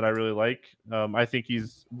a team that I really like. I think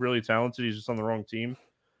he's really talented. He's just on the wrong team.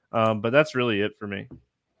 But that's really it for me.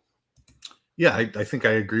 Yeah, I think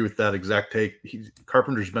I agree with that exact take.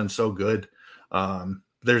 Carpenter's been so good.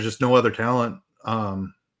 There's just no other talent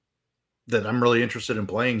that I'm really interested in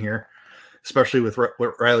playing here, especially with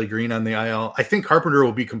Riley Green on the IL. I think Carpenter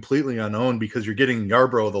will be completely unowned because you're getting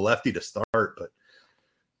Yarbrough, the lefty, to start, but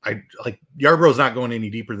Yarbrough's not going any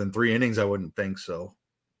deeper than 3 innings, I wouldn't think. So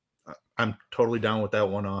I'm totally down with that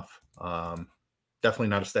one off. Definitely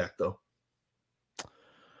not a stack though.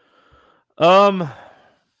 I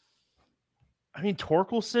mean,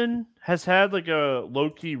 Torkelson has had like a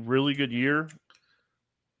low-key really good year.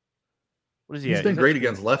 What is he? He's been great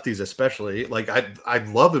against lefties, especially. Like I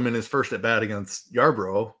love him in his first at bat against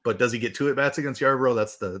Yarbrough, but does he get 2 at bats against Yarbrough?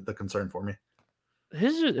 That's the concern for me.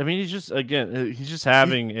 He's just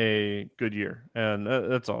having a good year, and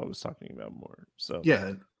that's all I was talking about more. So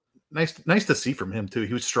yeah, nice to see from him too.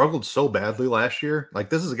 He struggled so badly last year. Like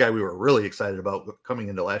this is a guy we were really excited about coming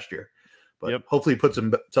into last year, but hopefully he puts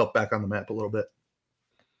himself back on the map a little bit.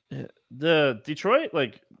 The Detroit,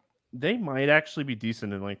 like they might actually be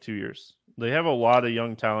decent in like 2 years. They have a lot of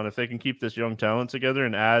young talent. If they can keep this young talent together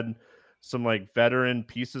and add some like veteran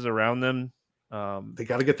pieces around them. They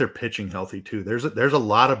got to get their pitching healthy too. There's a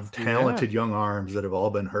lot of talented young arms that have all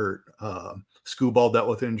been hurt. Skubal dealt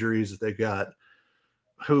with injuries. They got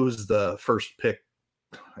who's the first pick?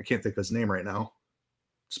 I can't think of his name right now.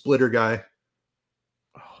 Splitter guy.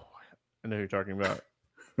 Oh, I know who you're talking about.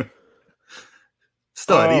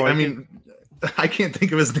 Stud. I mean, I can't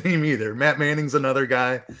think of his name either. Matt Manning's another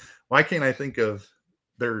guy. Why can't I think of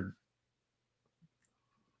their?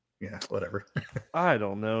 Yeah, whatever. I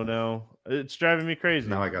don't know. No, it's driving me crazy.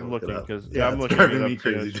 Now I got to look because I'm looking. Driving me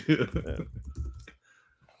crazy too. Yeah.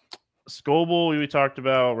 Skubal, we talked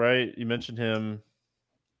about, right? You mentioned him.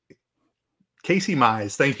 Casey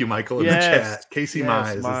Mize. Thank you, Michael, in the chat. Casey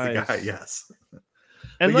Mize is the guy. Yes.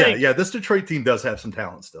 And this Detroit team does have some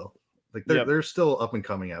talent still. Like they're still up and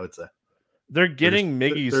coming, I would say. They're getting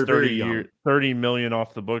Miggy's 30 million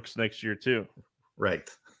off the books next year too. Right.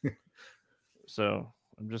 So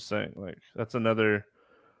I'm just saying, like that's another.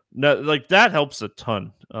 No, like that helps a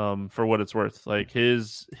ton. For what it's worth, like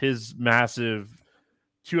his massive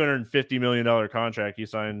 $250 million contract he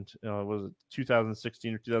signed was it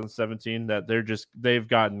 2016 or 2017 that they've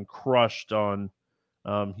gotten crushed on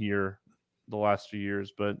here the last few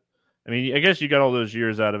years. But I mean, I guess you got all those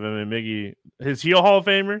years out of him. And Miggy, is he a Hall of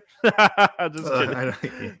Famer? Just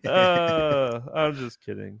kidding. I'm just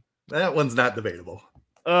kidding. That one's not debatable.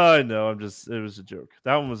 No, it was a joke.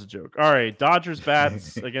 That one was a joke. All right, Dodgers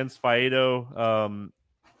bats against Faedo.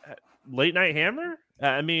 Late night hammer.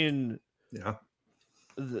 I mean, yeah.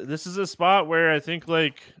 This is a spot where I think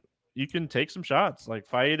like you can take some shots. Like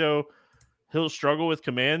Faedo, he'll struggle with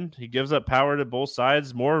command. He gives up power to both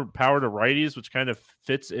sides, more power to righties, which kind of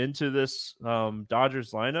fits into this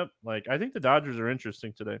Dodgers lineup. Like I think the Dodgers are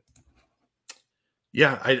interesting today.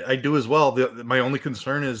 Yeah, I do as well. My only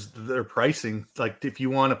concern is their pricing. Like if you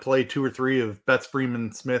want to play 2 or 3 of Betts,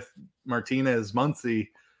 Freeman, Smith, Martinez, Muncy,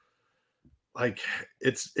 like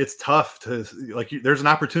it's tough to like. There's an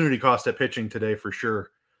opportunity cost at pitching today for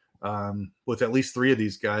sure. With at least 3 of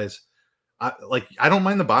these guys, I don't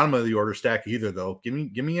mind the bottom of the order stack either though. Give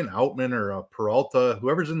me an Outman or a Peralta,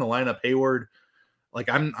 whoever's in the lineup, Hayward. Like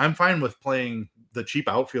I'm fine with playing the cheap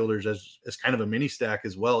outfielders as kind of a mini stack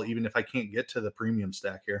as well, even if I can't get to the premium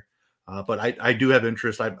stack here. But I do have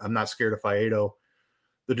interest. I'm not scared of Faedo.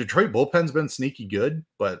 The Detroit bullpen's been sneaky good,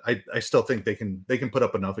 but I still think they can put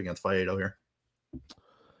up enough against Faedo here.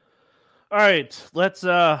 All right, let's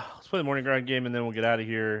play the morning grind game and then we'll get out of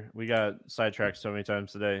here. We got sidetracked so many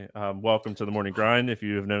times today. Welcome to the morning grind. If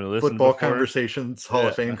you have never listened, football conversations, Hall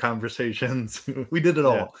of Fame conversations, we did it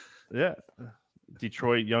all. Yeah.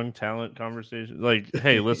 Detroit young talent conversation. Like,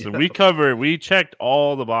 hey, listen, we checked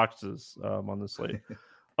all the boxes on the slate.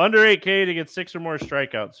 Under 8K to get 6 or more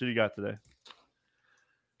strikeouts. Who do you got today?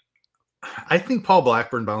 I think Paul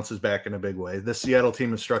Blackburn bounces back in a big way. The Seattle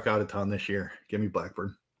team has struck out a ton this year. Give me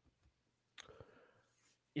Blackburn.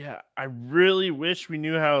 Yeah, I really wish we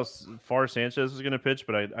knew how far Sanchez was going to pitch,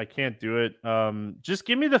 but I can't do it. Just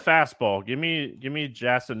give me the fastball. Give me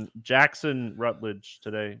Jackson Rutledge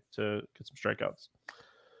today to get some strikeouts.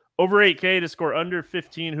 Over 8K to score under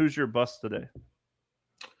 15. Who's your bust today?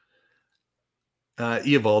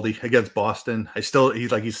 Eovaldi against Boston. He's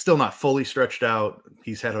still not fully stretched out.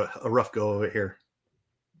 He's had a rough go of it here.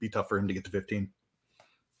 Be tough for him to get to 15.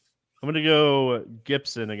 I'm going to go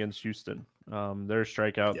Gibson against Houston. Their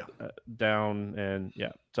strikeout down and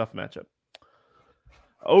tough matchup.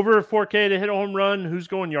 Over 4K to hit a home run. Who's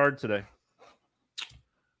going yard today?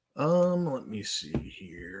 Let me see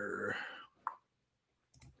here.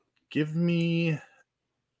 Give me.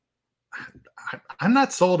 I'm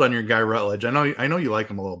not sold on your guy Rutledge. I know you like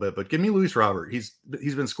him a little bit, but give me Luis Robert. He's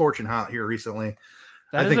been scorching hot here recently.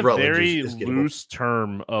 I think Rutledge very is loose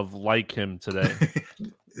term of like him today.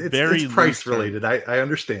 It's price related. I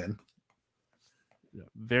understand. Yeah,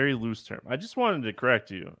 very loose term. I just wanted to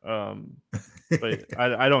correct you. But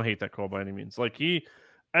I don't hate that call by any means. Like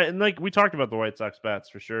like we talked about the White Sox bats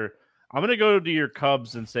for sure. I'm gonna go to your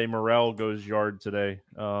Cubs and say Morel goes yard today.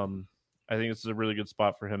 I think this is a really good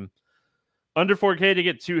spot for him. Under 4K to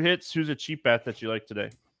get 2 hits. Who's a cheap bat that you like today?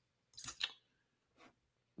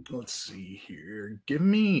 Let's see here. Give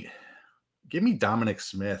me Dominic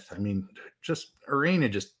Smith. I mean, Arena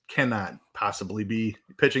just cannot possibly be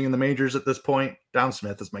pitching in the majors at this point. Dom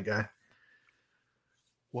Smith is my guy.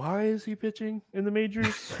 Why is he pitching in the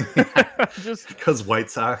majors? Just because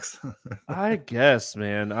White Sox. I guess,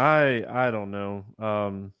 man. I don't know.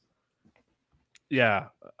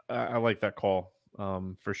 I like that call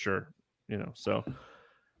for sure. So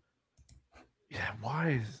yeah,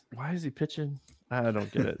 why is he pitching? I don't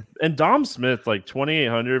get it. And Dom Smith, like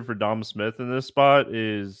 2,800 for Dom Smith in this spot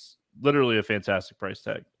is literally a fantastic price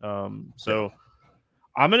tag. So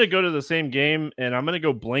I'm going to go to the same game and I'm going to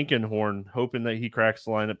go Blankenhorn, hoping that he cracks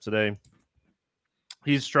the lineup today.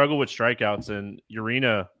 He's struggled with strikeouts and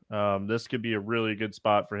Urena. This could be a really good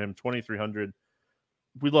spot for him. 2,300.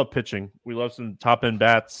 We love pitching. We love some top end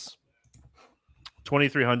bats.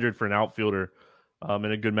 2,300 for an outfielder in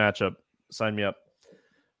a good matchup. Sign me up.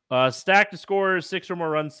 Stack to score 6 or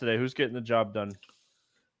more runs today. Who's getting the job done?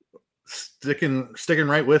 Sticking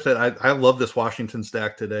right with it. I love this Washington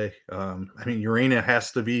stack today. I mean, Urena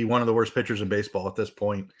has to be one of the worst pitchers in baseball at this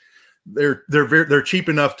point. They're cheap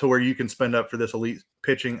enough to where you can spend up for this elite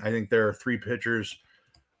pitching. I think there are 3 pitchers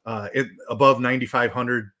above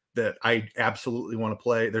 9,500 that I absolutely want to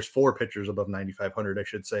play. There's 4 pitchers above 9,500, I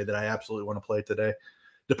should say, that I absolutely want to play today,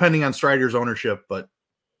 depending on Strider's ownership. But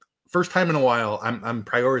first time in a while, I'm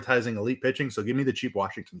prioritizing elite pitching, so give me the cheap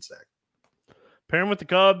Washington stack. Pair him with the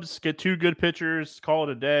Cubs, get 2 good pitchers, call it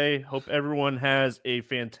a day. Hope everyone has a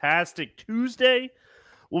fantastic Tuesday.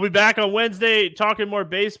 We'll be back on Wednesday talking more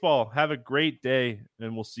baseball. Have a great day,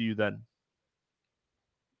 and we'll see you then.